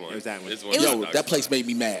 There's just one. It was that one. There's one It was- hot Yo, dog that place spot. made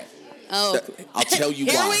me mad. Oh. I'll tell you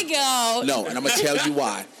Here why. we go. No, and I'm going to tell you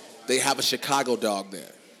why. They have a Chicago dog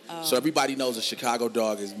there. Oh. So everybody knows a Chicago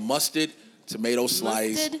dog is mustard, tomato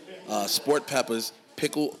slice, Mustard? sport peppers,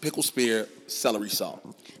 pickle spear, celery salt.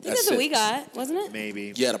 I think that's what we got, wasn't it?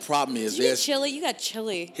 Maybe. Yeah, the problem is Did you get there's chili? You got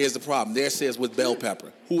chili. here's the problem. There says with bell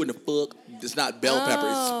pepper. Who in the fuck? It's not bell pepper.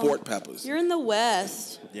 It's Oh. sport peppers. You're in the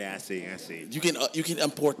West. Yeah, I see. You can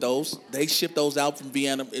import those. They ship those out from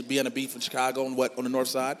Vienna Beef in Chicago and on the north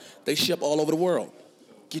side. They ship all over the world.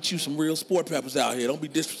 Get you some real sport peppers out here. Don't be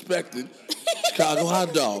disrespecting Chicago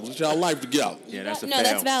hot dogs. Get y'all life together. Yeah, that's a No, fail.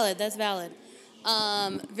 that's valid. That's valid.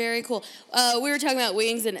 Very cool. We were talking about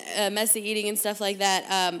wings and messy eating and stuff like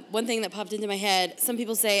that. One thing that popped into my head, some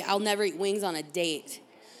people say, I'll never eat wings on a date.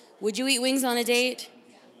 Would you eat wings on a date?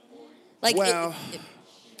 Like, Well,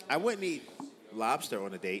 I wouldn't eat lobster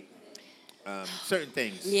on a date. Certain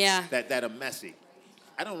things Yeah. that are messy.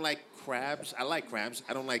 I don't like crabs. I like crabs.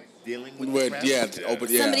 I don't like dealing with Well, crabs. yeah, to open,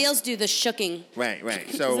 yeah. somebody else do the shooking. Right.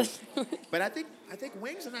 So, but I think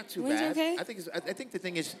wings are not too Wings are bad. okay? I think the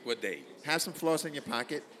thing is What date? have some floss in your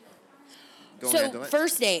pocket. Go So, handle it.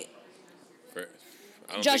 first date. First.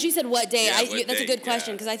 I don't Josh, think- you said what date? Yeah, what That's a date, good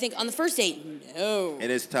question yeah. because I think on the first date, no.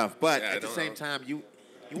 It is tough, but Yeah, I at the don't same know. time, you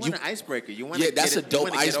want an icebreaker. You want Yeah, that's a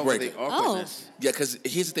dope icebreaker. The awkwardness. Yeah, because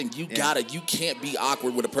here's the thing: you can't be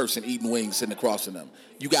awkward with a person eating wings sitting across from them.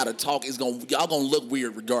 You gotta talk. Y'all gonna look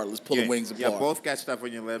weird regardless. Pulling wings apart. You both got stuff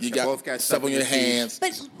on your lips. You You got both got stuff on your teeth. hands.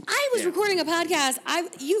 But I was Yeah. recording a podcast.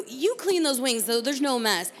 You clean those wings, so there's no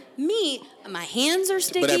mess. Me, my hands are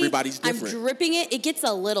sticky. everybody's different. I'm dripping it. It gets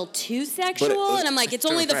a little too sexual, and I'm like, it's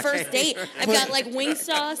only the first date. I've got like wing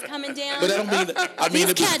sauce coming down. But I don't mean. I mean, You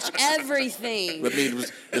if, catch everything. I mean,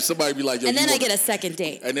 if somebody be like, yo, And then you I want- get a second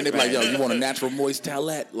date. and then they be like, yo, you want a natural moist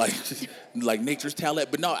towelette, like nature's towelette.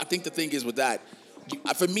 But no, I think the thing is with that.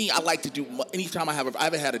 For me, I like to do anytime I haven't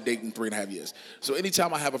had a date in 3.5 years. So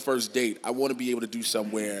anytime I have a first date, I want to be able to do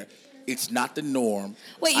somewhere it's not the norm.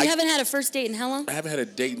 Wait, you haven't had a first date in how long? I haven't had a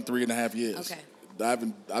date in 3.5 years. Okay.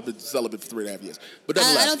 I've been celibate for 3.5 years. But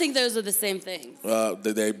I don't think those are the same things.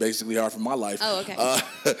 they basically are for my life. Oh, okay.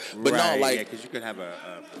 But no, like because you could have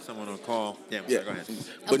someone on call. Yeah, yeah. go ahead.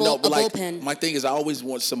 But no, but like bullpen. my thing is, I always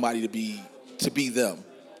want somebody to be them,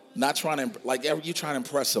 not trying to like you trying to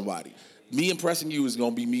impress somebody. Me impressing you is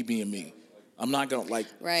gonna be me being me. I'm not gonna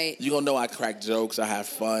Right. You're gonna know I crack jokes, I have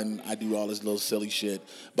fun, I do all this little silly shit,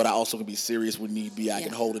 but I also can be serious when need be. I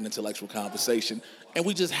can hold an intellectual conversation, and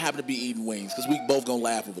we just happen to be eating wings because we both gonna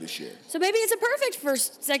laugh over this shit. So maybe it's a perfect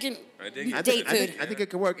first, second I dig it. date food. I think it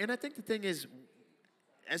could work, and I think the thing is,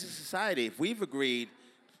 as a society, if we've agreed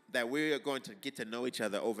that we are going to get to know each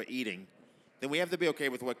other over eating, then we have to be okay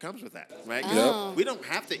with what comes with that, right? 'Cause Oh. We don't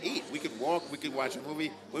have to eat. We could walk. We could watch a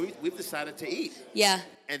movie. We've decided to eat, Yeah.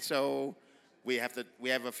 and so we have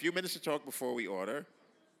a few minutes to talk before we order.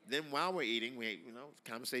 Then while we're eating,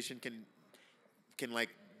 conversation can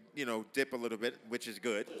dip a little bit, which is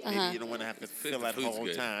good. Maybe you don't want to have to fill that food's whole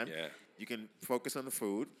good, time. yeah. You can focus on the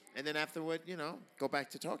food, and then afterward, go back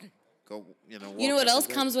to talking. Walk You know what up else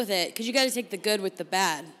the comes with it? Because you got to take the good with the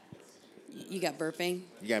bad. You got burping.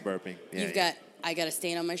 You got burping. Yeah, You've got, I got a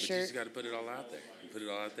stain on my But you shirt. just got to put it all out there. You put it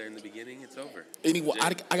all out there in the beginning, it's over. Anyway,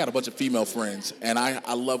 I got a bunch of female friends, and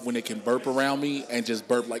I love when they can burp around me and just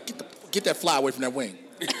burp like get that fly away from that wing.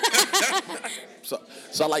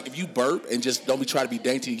 So like if you burp and just don't be trying to be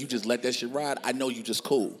dainty, and you just let that shit ride. I know you just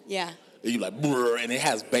cool. Yeah. and you like, brr, and it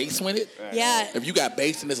has bass in it. Yeah. If you got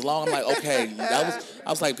bass in this long, I'm like, okay, I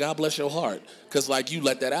was like, God bless your heart, because like you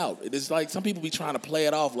let that out. It's like some people be trying to play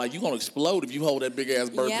it off like you gonna explode if you hold that big ass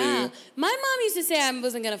burp Yeah. in. My mom used to say I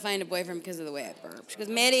wasn't going to find a boyfriend because of the way I burp. She goes,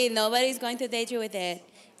 Mary, nobody's going to date you with it.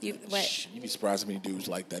 What? You be surprised how many dudes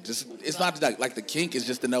like that. Just it's not like the kink is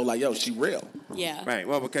just to know like, yo, she real. Yeah. Right.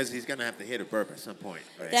 Well, because he's gonna have to hit a burp at some point.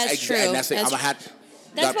 Right? That's true. And that's it. That's I'm gonna have.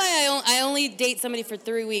 That's why I only date somebody for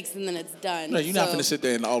 3 weeks and then it's done. No, you're not gonna sit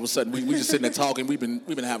there and all of a sudden we just sitting there talking. We've been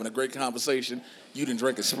having a great conversation. You didn't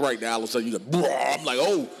drink a Sprite. Now all of a sudden you go. I'm like,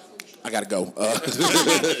 oh, I gotta go. Yeah,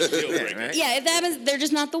 right? Yeah, if that happens, they're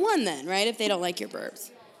just not the one then, right? If they don't like your burps.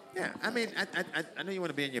 Yeah. I mean, I know you want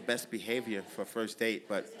to be in your best behavior for a first date,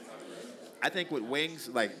 but I think with wings,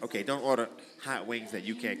 like, okay, don't order hot wings that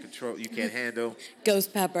you can't control, you can't handle.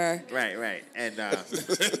 Ghost pepper. Right. And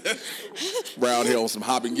Round here on some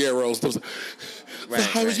habaneros. Right,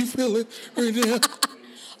 How was right. you feeling right now?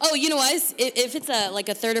 Oh, you know what? If it's like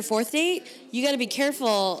a third or fourth date, you got to be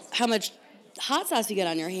careful how much hot sauce you get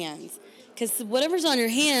on your hands. Because whatever's on your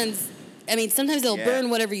hands, I mean, sometimes it'll burn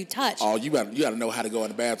whatever you touch. Oh, you got to know how to go in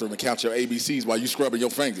the bathroom and count your ABCs while you scrubbing your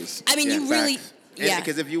fingers. I mean, you really... facts. Yeah.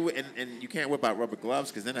 Because if you and you can't whip out rubber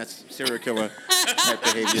gloves, because then that's serial killer type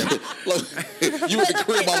behavior. Look, you in the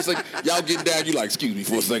crib, I was like, y'all get down. You like, excuse me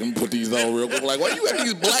for a second, put these on real quick. Like, why you have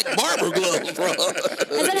these black barber gloves, bro?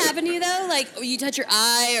 Has that happened to you though? Like you touch your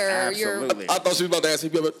eye or your... Absolutely. I thought she was about to ask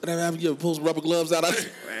if you ever pull some rubber gloves out.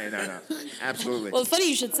 Right, no. Absolutely. Well, funny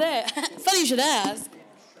you should say. Funny you should ask.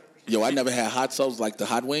 Yo, I never had hot sauce like the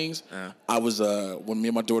hot wings. I was when me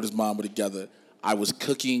and my daughter's mom were together. I was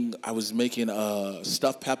making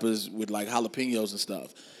stuffed peppers with like jalapenos and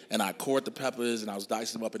stuff. And I cored the peppers and I was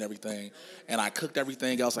dicing them up and everything. And I cooked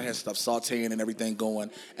everything else. I had stuff sauteing and everything going.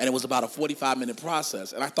 And it was about a 45-minute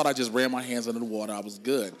process. And I thought I just ran my hands under the water. I was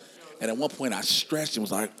good. And at one point I stretched and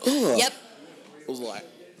was like, ugh. Yep. It was like,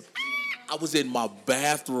 I was in my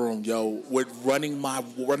bathroom, yo, with running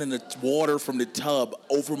the water from the tub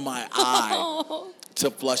over my eye. To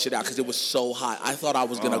flush it out because it was so hot. I thought I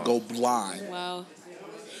was gonna go blind. Wow.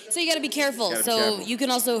 So you got to be careful. You can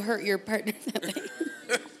also hurt your partner that way.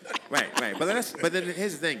 Right. But then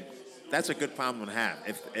here's the thing. That's a good problem to have.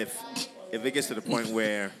 If it gets to the point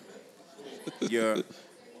where you're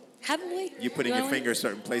putting your finger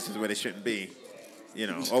certain places where they shouldn't be,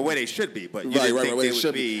 or where they should be, but you didn't think they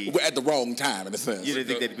would be at the wrong time in a sense. You didn't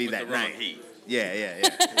think they'd be that night. Heat. Yeah.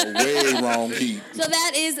 Way wrong heat. So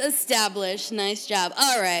that is established. Nice job.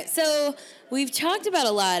 All right. So we've talked about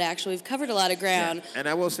a lot, actually. We've covered a lot of ground. Yeah. And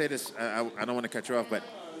I will say this. I don't want to cut you off,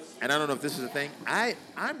 and I don't know if this is a thing.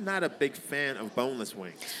 I'm not a big fan of boneless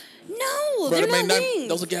wings. No, they're not wings.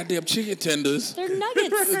 Those are goddamn chicken tenders. They're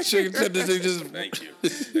nuggets. Chicken tenders, they just Thank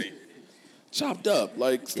you. chopped up.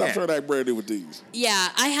 Like, stop trying to act brand new with these. Yeah,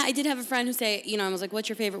 I did have a friend who say, I was like, what's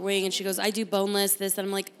your favorite wing? And she goes, I do boneless, this. And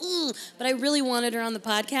I'm like, ooh. But I really wanted her on the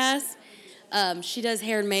podcast. She does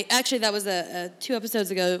hair and makeup. Actually, that was 2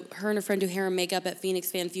 episodes ago. Her and her friend do hair and makeup at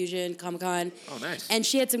Phoenix Fan Fusion Comic-Con. Oh, nice. And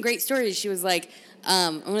she had some great stories. She was like,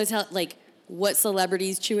 I'm going to tell, like, what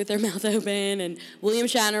celebrities chew with their mouth open. And William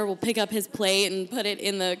Shatner will pick up his plate and put it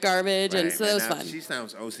in the garbage. Right, and so that was fun. She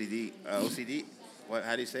sounds OCD. OCD? What?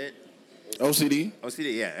 How do you say it? OCD?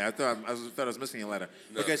 OCD, yeah. I thought I was missing a letter.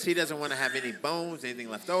 No. Because she doesn't want to have any bones, anything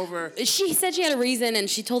left over. She said she had a reason, and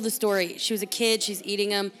she told the story. She was a kid. She's eating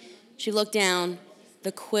them. She looked down.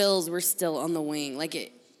 The quills were still on the wing. Like,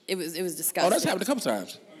 it was disgusting. Oh, that's happened a couple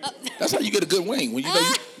times. That's how you get a good wing. When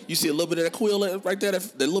you see a little bit of that quill right there,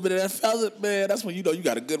 the little bit of that feather, man, that's when you know you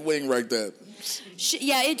got a good wing right there.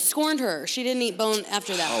 It scorned her. She didn't eat bone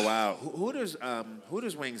after that. Oh, wow.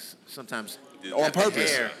 Hooters wings sometimes... On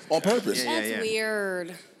purpose. On purpose. Yeah, That's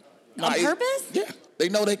weird. Nah, On purpose? Yeah. They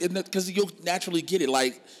know because you'll naturally get it.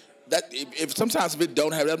 Like, that. If sometimes if it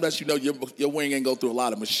don't have that, unless you know your wing ain't go through a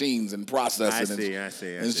lot of machines and processing. I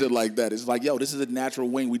see. And shit like that. It's like, yo, this is a natural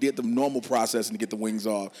wing. We did the normal processing to get the wings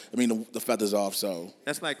off. I mean, the feathers off, so.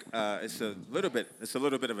 That's like, it's a little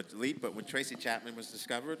bit of a leap, but when Tracy Chapman was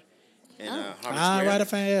discovered in Harvard Square. I write a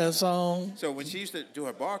fast song. So when she used to do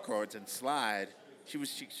her bar chords and slide, she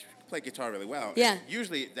played guitar really well. Yeah. And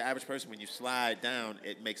usually the average person, when you slide down,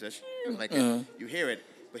 it makes a like you hear it.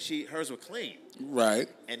 But hers were clean. Right.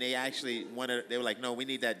 And they actually they were like, no, we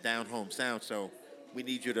need that down home sound, so we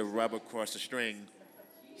need you to rub across the string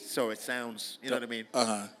so it sounds, you know what I mean?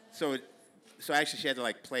 Uh-huh. So actually she had to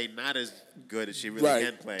like play not as good as she really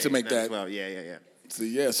can play. To make not that. As well.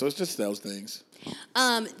 Yeah. So it's just those things.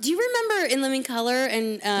 Do you remember In Living Color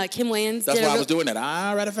and Kim Wayans? That's why I was doing that.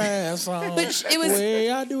 I write a fast song. But it was... The way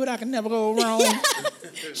I do it, I can never go wrong. Yeah.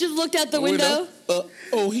 She looked out the window.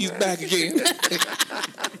 Oh, he's back again.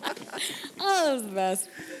 Oh, that was the best.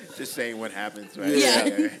 Just saying what happens, right?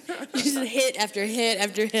 Yeah. Just hit after hit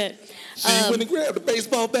after hit. She went and grabbed the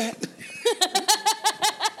baseball bat.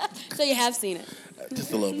 So you have seen it.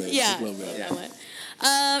 Just a little bit. Yeah. Just a little bit.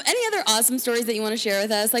 Yeah. Any other awesome stories that you want to share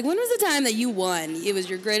with us? Like, when was the time that you won? It was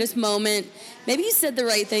your greatest moment. Maybe you said the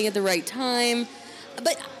right thing at the right time.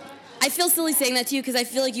 But I feel silly saying that to you because I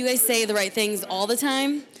feel like you guys say the right things all the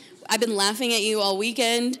time. I've been laughing at you all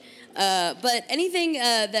weekend. But anything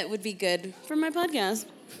that would be good for my podcast.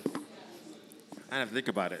 I have to think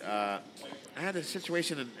about it. I had a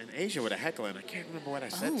situation in Asia with a heckler, and I can't remember what I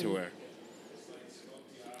said to her.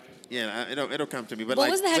 Yeah, it'll come to me. But what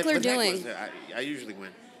was the heckler doing? Hecklers, I usually win.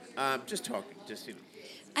 Just talking,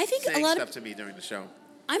 I think saying a lot stuff of to me during the show.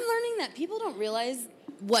 I'm learning that people don't realize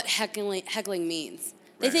what heckling means.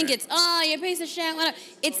 They Right, think right. it's you piece of shit. Whatever.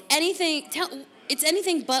 It's anything. It's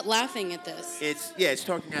anything but laughing at this. It's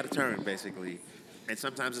talking out of turn basically, and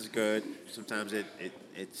sometimes it's good. Sometimes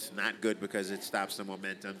it's not good because it stops the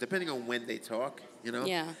momentum, depending on when they talk.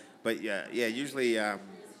 Yeah. But usually I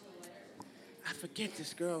forget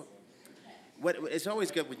this girl. It's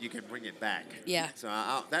always good when you can bring it back. Yeah. So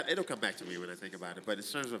it'll come back to me when I think about it. But in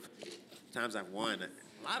terms of times I've won, a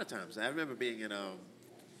lot of times I remember being in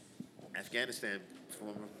Afghanistan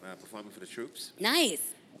performing for the troops. Nice.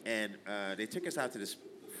 And they took us out to this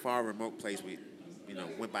far remote place. We,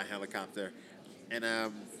 went by helicopter, and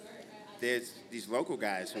there's these local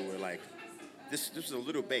guys who were like, this was a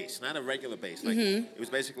little base, not a regular base. Like it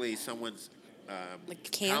was basically someone's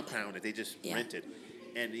Like camp? compound that they just rented,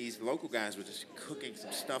 and these local guys were just cooking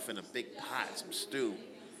some stuff in a big pot, some stew.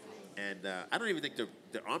 And I don't even think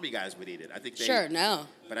the army guys would eat it. I think they No.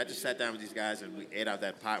 But I just sat down with these guys and we ate out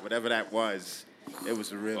that pot, whatever that was. It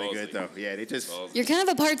was really Ballsy. good though. Yeah, they just. You're kind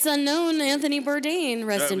of a parts unknown Anthony Bourdain.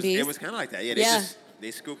 Rest in peace. It was kind of like that. Yeah, they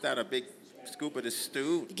scooped out a big scoop of the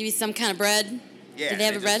stew. Give you some kind of bread. Yeah. Did they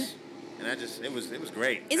have a bread? And it was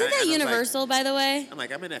great. Isn't that universal, by the way?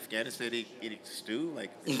 I'm in Afghanistan eating stew.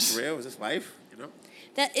 Like, for real? Is this life?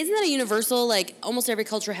 Isn't that a universal? Like, almost every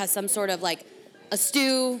culture has some sort of like a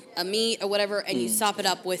stew, a meat, or whatever, and you sop it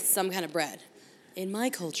up with some kind of bread. In my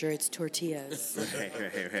culture, it's tortillas. Right.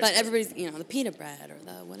 But everybody's, the peanut bread or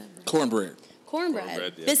the whatever. Cornbread.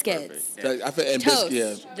 Cornbread, yeah, biscuits. And Toast.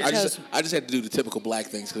 Yeah. The I just had to do the typical black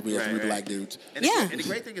things because we have three Right. black dudes. And the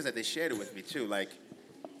great thing is that they shared it with me too. Like,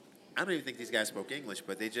 I don't even think these guys spoke English,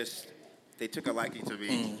 but they took a liking to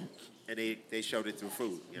me, and they showed it through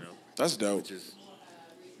food. That's dope. Which is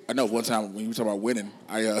I know one time when you were talking about winning,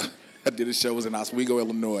 I did a show. It was in Oswego,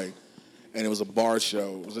 Illinois, and it was a bar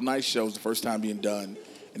show. It was a nice show. It was the first time being done.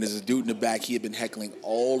 And there's this dude in the back. He had been heckling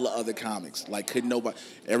all the other comics. Like,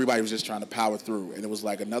 everybody was just trying to power through. And it was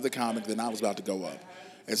like another comic, then I was about to go up.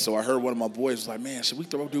 And so I heard one of my boys was like, man, should we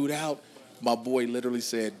throw dude out? My boy literally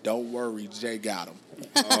said, don't worry, Jay got him.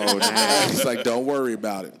 oh, nice. He's like, don't worry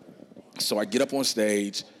about it. So I get up on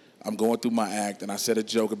stage. I'm going through my act, and I said a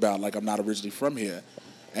joke about, like, I'm not originally from here.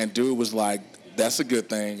 And dude was like, that's a good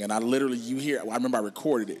thing. And I literally, I remember I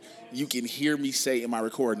recorded it. You can hear me say in my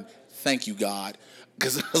recording, thank you, God.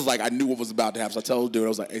 Because I was like, I knew what was about to happen. So I told the dude, I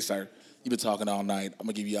was like, hey, sir, you've been talking all night. I'm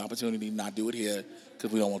going to give you an opportunity to not do it here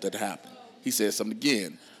because we don't want that to happen. He said something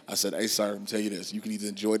again. I said, hey, sir, I'm going to tell you this. You can either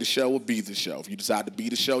enjoy the show or be the show. If you decide to be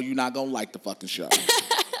the show, you're not going to like the fucking show.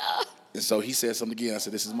 And so he said something again. I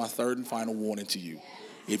said, this is my third and final warning to you.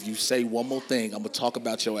 If you say one more thing, I'm going to talk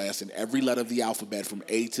about your ass in every letter of the alphabet from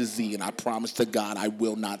A to Z, and I promise to God I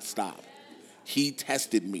will not stop. He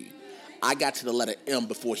tested me. I got to the letter M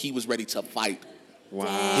before he was ready to fight. Wow.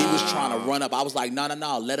 He was trying to run up. I was like,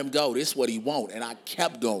 no, let him go. This is what he want. And I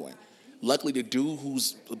kept going. Luckily, the dude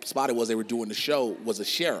whose spot it was they were doing the show was a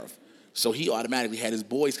sheriff. So he automatically had his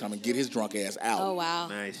boys come and get his drunk ass out. Oh, wow.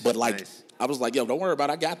 Nice. But, like, nice. I was like, yo, don't worry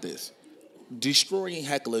about it. I got this. Destroying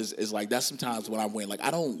hecklers is like, that's sometimes when I win. Like,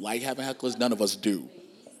 I don't like having hecklers. None of us do.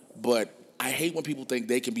 But I hate when people think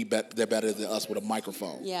they can be they're better than us with a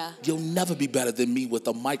microphone. Yeah. You'll never be better than me with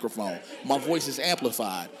a microphone. My voice is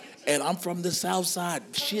amplified. And I'm from the South Side.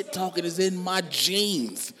 Shit talking is in my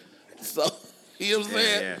genes. So, you know what I'm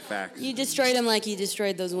saying? Yeah, facts. You destroyed him like you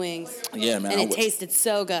destroyed those wings. Yeah, man. And it tasted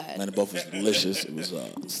so good. Man, it both was delicious. It was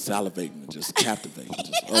salivating, just captivating.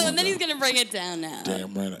 Just, Oh, and then my he's God. going to bring it down now.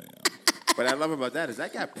 Damn right I am. What I love about that is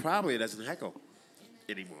that guy probably doesn't heckle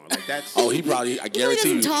anymore. Like, that's. Oh, he probably, I guarantee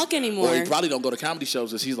you. doesn't talk anymore. Well, he probably don't go to comedy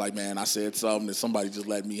shows because he's like, man, I said something and somebody just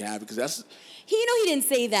let me have it. Because that's, He didn't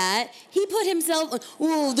say that. He put himself,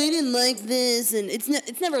 oh, they didn't like this, and it's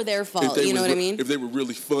never their fault, you know what I mean? If they were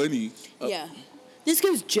really funny. Yeah. This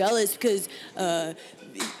guy's jealous because,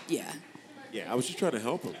 yeah. Yeah, I was just trying to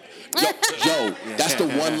help him. Yo, that's the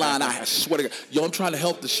one line I swear to God. Yo, I'm trying to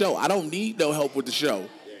help the show. I don't need no help with the show.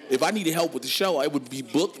 If I needed help with the show, I would be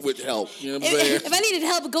booked with help. You know what I'm saying? If I needed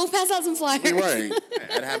help, go pass out some flyers. Right.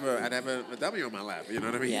 I'd have a dummy on my lap. You know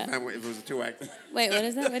what I mean? Yeah. If it was a 2-act. Wait, what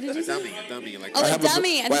is that? What did you A say? dummy. Like Oh, that. a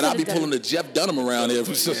dummy. I think Right, it I'll be was pulling dummy. the Jeff Dunham around here.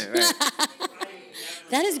 Yeah, right.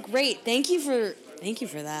 That is great. Thank you for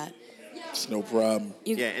that. It's no problem.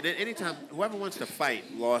 Yeah, and then anytime whoever wants to fight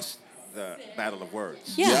lost the battle of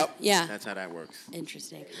words. Yeah. Yep. Yeah. That's how that works.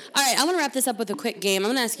 Interesting. All right, I want to wrap this up with a quick game. I'm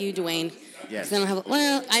going to ask you, Dwayne. Yes. 'Cause I don't have.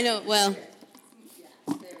 Well, I know. Well,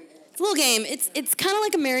 it's a little game. It's kind of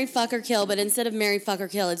like a marry, fuck, or kill, but instead of marry, fuck, or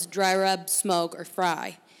kill, it's dry rub, smoke, or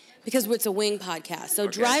fry, because it's a wing podcast. So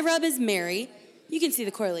Okay. dry rub is marry. You can see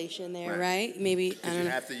the correlation there, right? Maybe I don't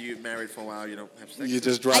know. After you married for a while, you don't have sex. You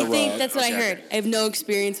just dry I rub. think that's what I Okay, heard. okay. I have no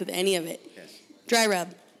experience with any of it. Yes. Dry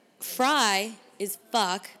rub. Fry is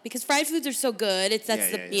fuck because fried foods are so good. That's Yeah,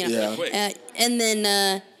 the yeah, you know. yeah. Quick. And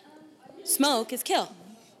then smoke is kill.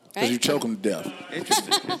 Because you Right? choke them to death.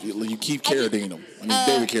 Interesting. You keep Carradine them. I mean,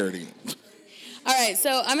 David Carradine. All right,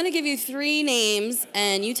 so I'm gonna give you 3 names,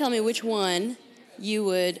 and you tell me which one you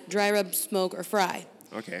would dry rub, smoke, or fry.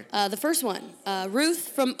 Okay. The first one, Ruth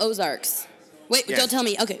from Ozarks. Wait, Yes. don't tell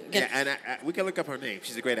me. Okay, good. Yeah, and we can look up her name.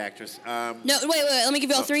 She's a great actress. No, wait. Let me give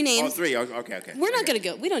you all 3 names. All 3. Okay. We're not Okay. gonna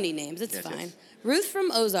go. We don't need names. It's Yes, fine. yes. Ruth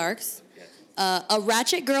from Ozarks, a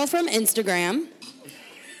ratchet girl from Instagram,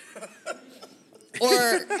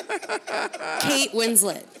 or Kate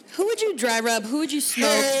Winslet. Who would you dry rub? Who would you smoke?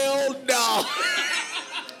 Hell no.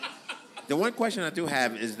 The one question I do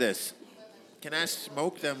have is this: can I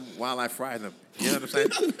smoke them while I fry them? You know what I'm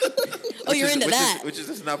saying? Oh, you're into that. Which is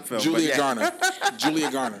a snub film. but Julia yeah. Garner.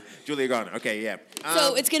 Julia Garner. Julia Garner. Okay, yeah.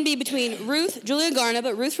 So it's going to be between Ruth, Julia Garner,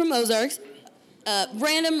 but Ruth from Ozarks,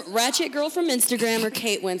 random ratchet girl from Instagram, or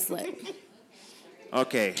Kate Winslet.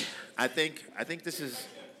 Okay, I think this is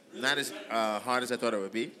not as hard as I thought it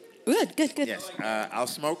would be. Good. Yes, I'll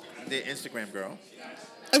smoke the Instagram girl,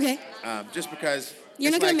 Okay. just because.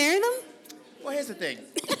 You're it's not going to like- marry them? Well, here's the thing.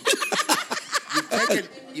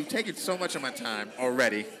 You've taken so much of my time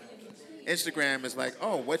already. Instagram is like,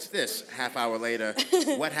 oh, what's this? Half hour later,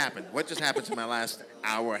 what happened? What just happened to my last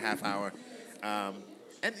hour, half hour?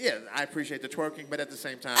 And yeah, I appreciate the twerking, but at the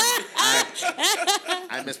same time,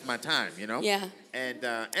 I missed my time, you know? Yeah. And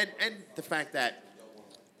the fact that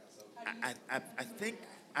I think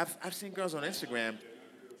I've seen girls on Instagram,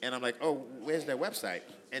 and I'm like, oh, where's their website?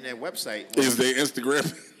 And their website Is their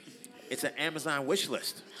Instagram? it's an Amazon wish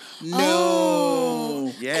list.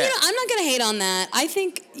 No. Yeah. You know, I'm not going to hate on that. I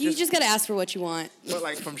think you just got to ask for what you want. But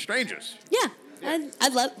like from strangers. Yeah.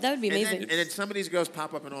 I'd love that. Would be And amazing. then some of these girls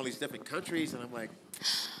pop up in all these different countries, and I'm like,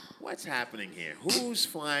 what's happening here? Who's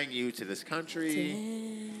flying you to this country?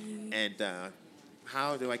 And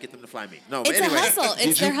how do I get them to fly me? No, but It's anyway. a hustle.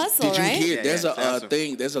 It's their hustle, Did you right? hear? Yeah, There's yeah, a awesome.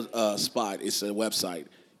 thing. There's a spot. It's a website.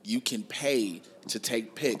 You can pay to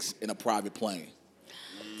take pics in a private plane.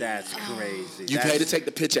 That's crazy. You pay to take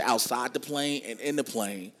the picture outside the plane and in the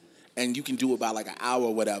plane, and you can do it by like an hour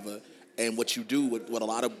or whatever. And what you do, what a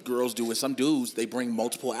lot of girls do, and some dudes, they bring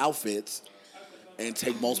multiple outfits and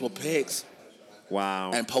take multiple pics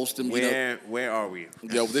Wow. and post them. You know, Where are we?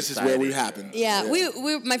 yo, this is where we happen. Yeah,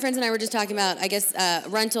 we my friends and I were just talking about, I guess,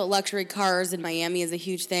 rental luxury cars in Miami is a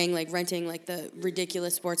huge thing, like renting like the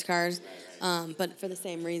ridiculous sports cars, but for the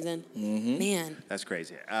same reason. Mm-hmm. Man. That's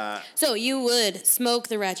crazy. So you would smoke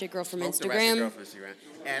the ratchet girl from Smoke the Instagram. ratchet girl from Instagram.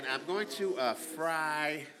 And I'm going to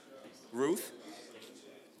fry Ruth.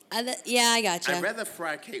 Yeah, I gotcha. I'd rather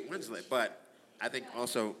fry Kate Winslet, but I think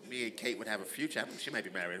also me and Kate would have a future. I mean, she might be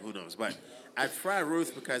married, who knows? But I'd fry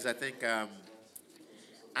Ruth because I think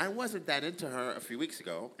I wasn't that into her a few weeks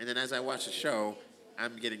ago. And then as I watch the show,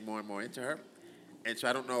 I'm getting more and more into her. And so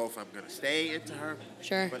I don't know if I'm going to stay into her.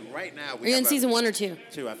 Sure. But right now, Are you in season 1 or 2?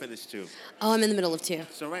 2. I finished 2. Oh, I'm in the middle of 2.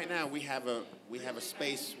 So right now we have a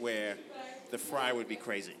space where the fry would be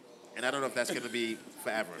crazy. And I don't know if that's going to be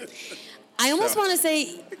forever. I almost So- want to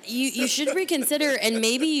say you should reconsider, and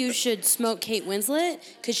maybe you should smoke Kate Winslet,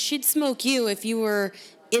 because she'd smoke you if you were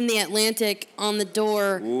in the Atlantic on the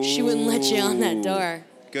door. She wouldn't let you on that door.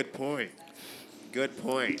 Good point. Good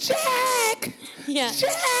point. Jack. Yeah.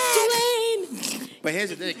 Dwayne. But here's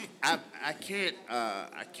the thing. I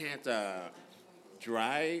can't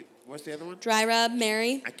dry. What's the other one? Dry rub,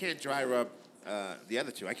 Mary. I can't dry rub the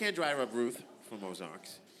other 2. I can't dry rub Ruth from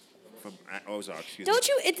Ozarks. From Ozarks. Excuse Don't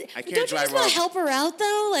me. you? I can't Don't you dry just want rub. to help her out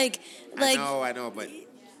though? Like. I know, but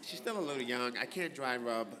she's still a little young. I can't dry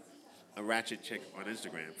rub a ratchet chick on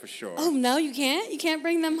Instagram for sure. Oh no, you can't. You can't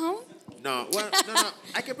bring them home. No, well, no.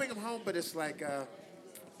 I can bring them home, but it's like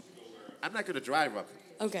I'm not going to drive up.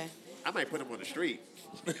 Okay. I might put them on the street,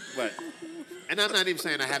 but and I'm not even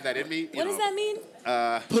saying I have that in me. What does that mean?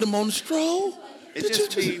 Put him on the stroll. It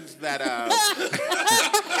just means that.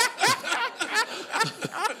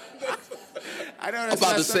 I don't. I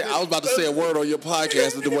was about to say a word on your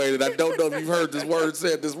podcast in the way that I don't know if you've heard this word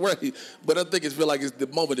said this way, but I think it feel like the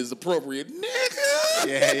moment is appropriate. Nigga.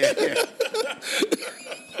 Yeah.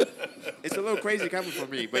 It's a little crazy coming from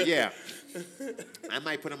me, but yeah, I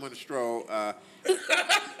might put them on the stroll,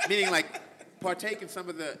 meaning like partake in some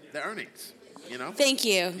of the earnings. You know? Thank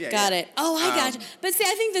you. Yeah, Got yeah. it. Oh, I got you. But see,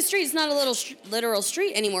 I think the street's not a literal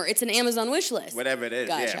street anymore. It's an Amazon wish list. Whatever it is.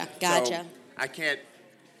 Gotcha. Yeah. Gotcha. So I can't.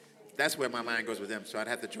 That's where my mind goes with them. So I'd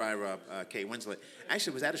have to drive up Kate Winslet.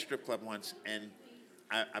 Actually, was at a strip club once, and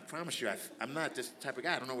I promise you, I'm not this type of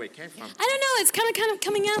guy. I don't know where it came from. I don't know. It's kind of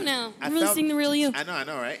coming out now. I'm really seeing the real you. I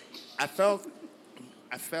know, right? I felt,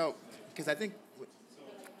 because I think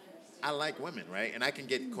I like women, right? And I can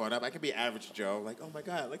get caught up. I can be average Joe, like, oh my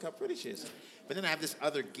God, look how pretty she is. But then I have this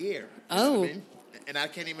other gear. You know what I mean? And I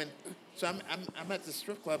can't even. So I'm at the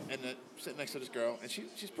strip club and sitting next to this girl, and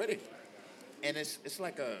she's pretty. And it's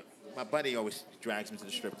like my buddy always drags me to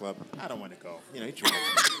the strip club. I don't want to go. You know, he drags me.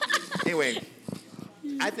 Anyway,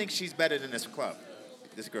 I think she's better than this club,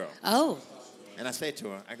 this girl. Oh. And I say to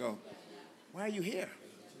her, I go, why are you here?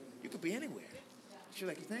 You could be anywhere. She's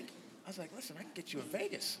like, you think? I was like, listen, I can get you in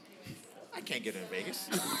Vegas. I can't get her in Vegas.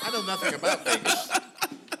 I know nothing about Vegas.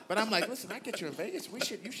 But I'm like, listen, I can get you in Vegas.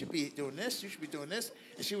 You should be doing this. You should be doing this.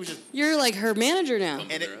 And she was just. You're like her manager now.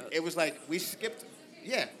 And it was like we skipped.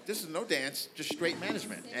 Yeah, this is no dance, just straight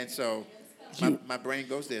management. And so my brain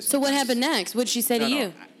goes there. So what happened next? What'd she say to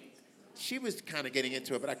you? She was kind of getting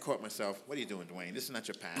into it, but I caught myself. What are you doing, Dwayne? This is not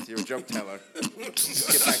your past. You're a joke teller. Get back to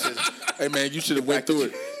this. Hey man, you should have went through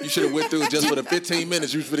it. You should have went through it just for the 15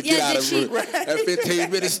 minutes. You was finna get out of it. That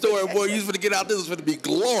 15-minute story, boy. You was finna get out. This was finna be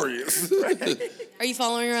glorious. Are you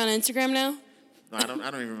following her on Instagram now? No, I don't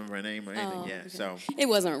even remember her name or anything. Yeah, okay. so It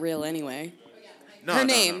wasn't real anyway. no, Her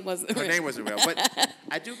no, name no. wasn't Her real. name wasn't real, but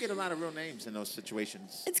I do get a lot of real names in those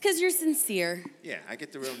situations. It's because you're sincere. Yeah, I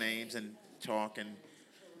get the real names and talk and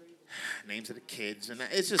names of the kids, and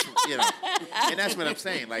it's just and that's what I'm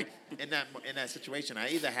saying. Like in that situation, I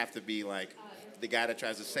either have to be like the guy that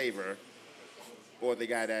tries to save her, or the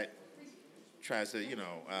guy that tries to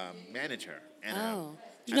manage her. And,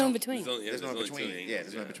 there's no in between. There's no in between. Yeah,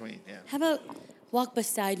 there's no in between. Yeah. How about walk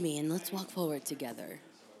beside me and let's walk forward together?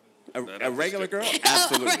 A regular girl?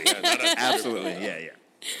 Absolutely. Absolutely. Yeah.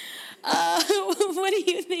 What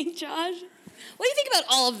do you think, Josh? What do you think about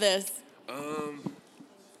all of this?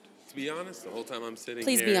 To be honest, the whole time I'm sitting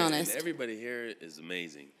Please here, be honest. and everybody here is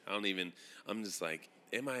amazing. I'm just like,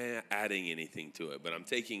 am I adding anything to it? But I'm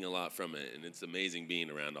taking a lot from it, and it's amazing being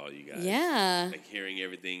around all you guys. Yeah. Like hearing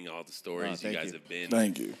everything, all the stories you guys have been.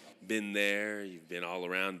 Thank you. Been there, you've been all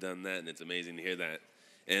around, done that, and it's amazing to hear that.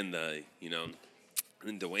 And,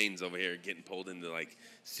 and Dwayne's over here getting pulled into like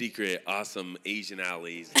secret, awesome Asian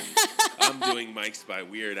alleys. And I'm doing mics by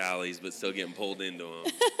weird alleys, but still getting pulled into them.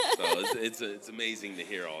 So it's amazing to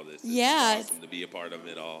hear all this. It's awesome to be a part of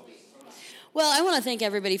it all. Well, I want to thank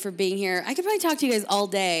everybody for being here. I could probably talk to you guys all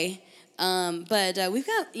day, but we've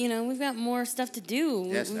got more stuff to do.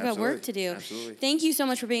 Yes, we've got work to do. Absolutely. Thank you so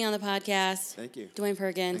much for being on the podcast. Thank you. Dwayne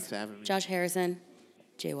Perkins. Thanks for having me. Josh Harrison.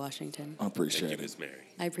 Jay Washington. I appreciate Thank you, it. Miss Mary.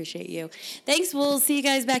 I appreciate you. Thanks. We'll see you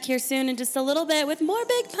guys back here soon in just a little bit with more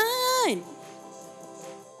Big Pine.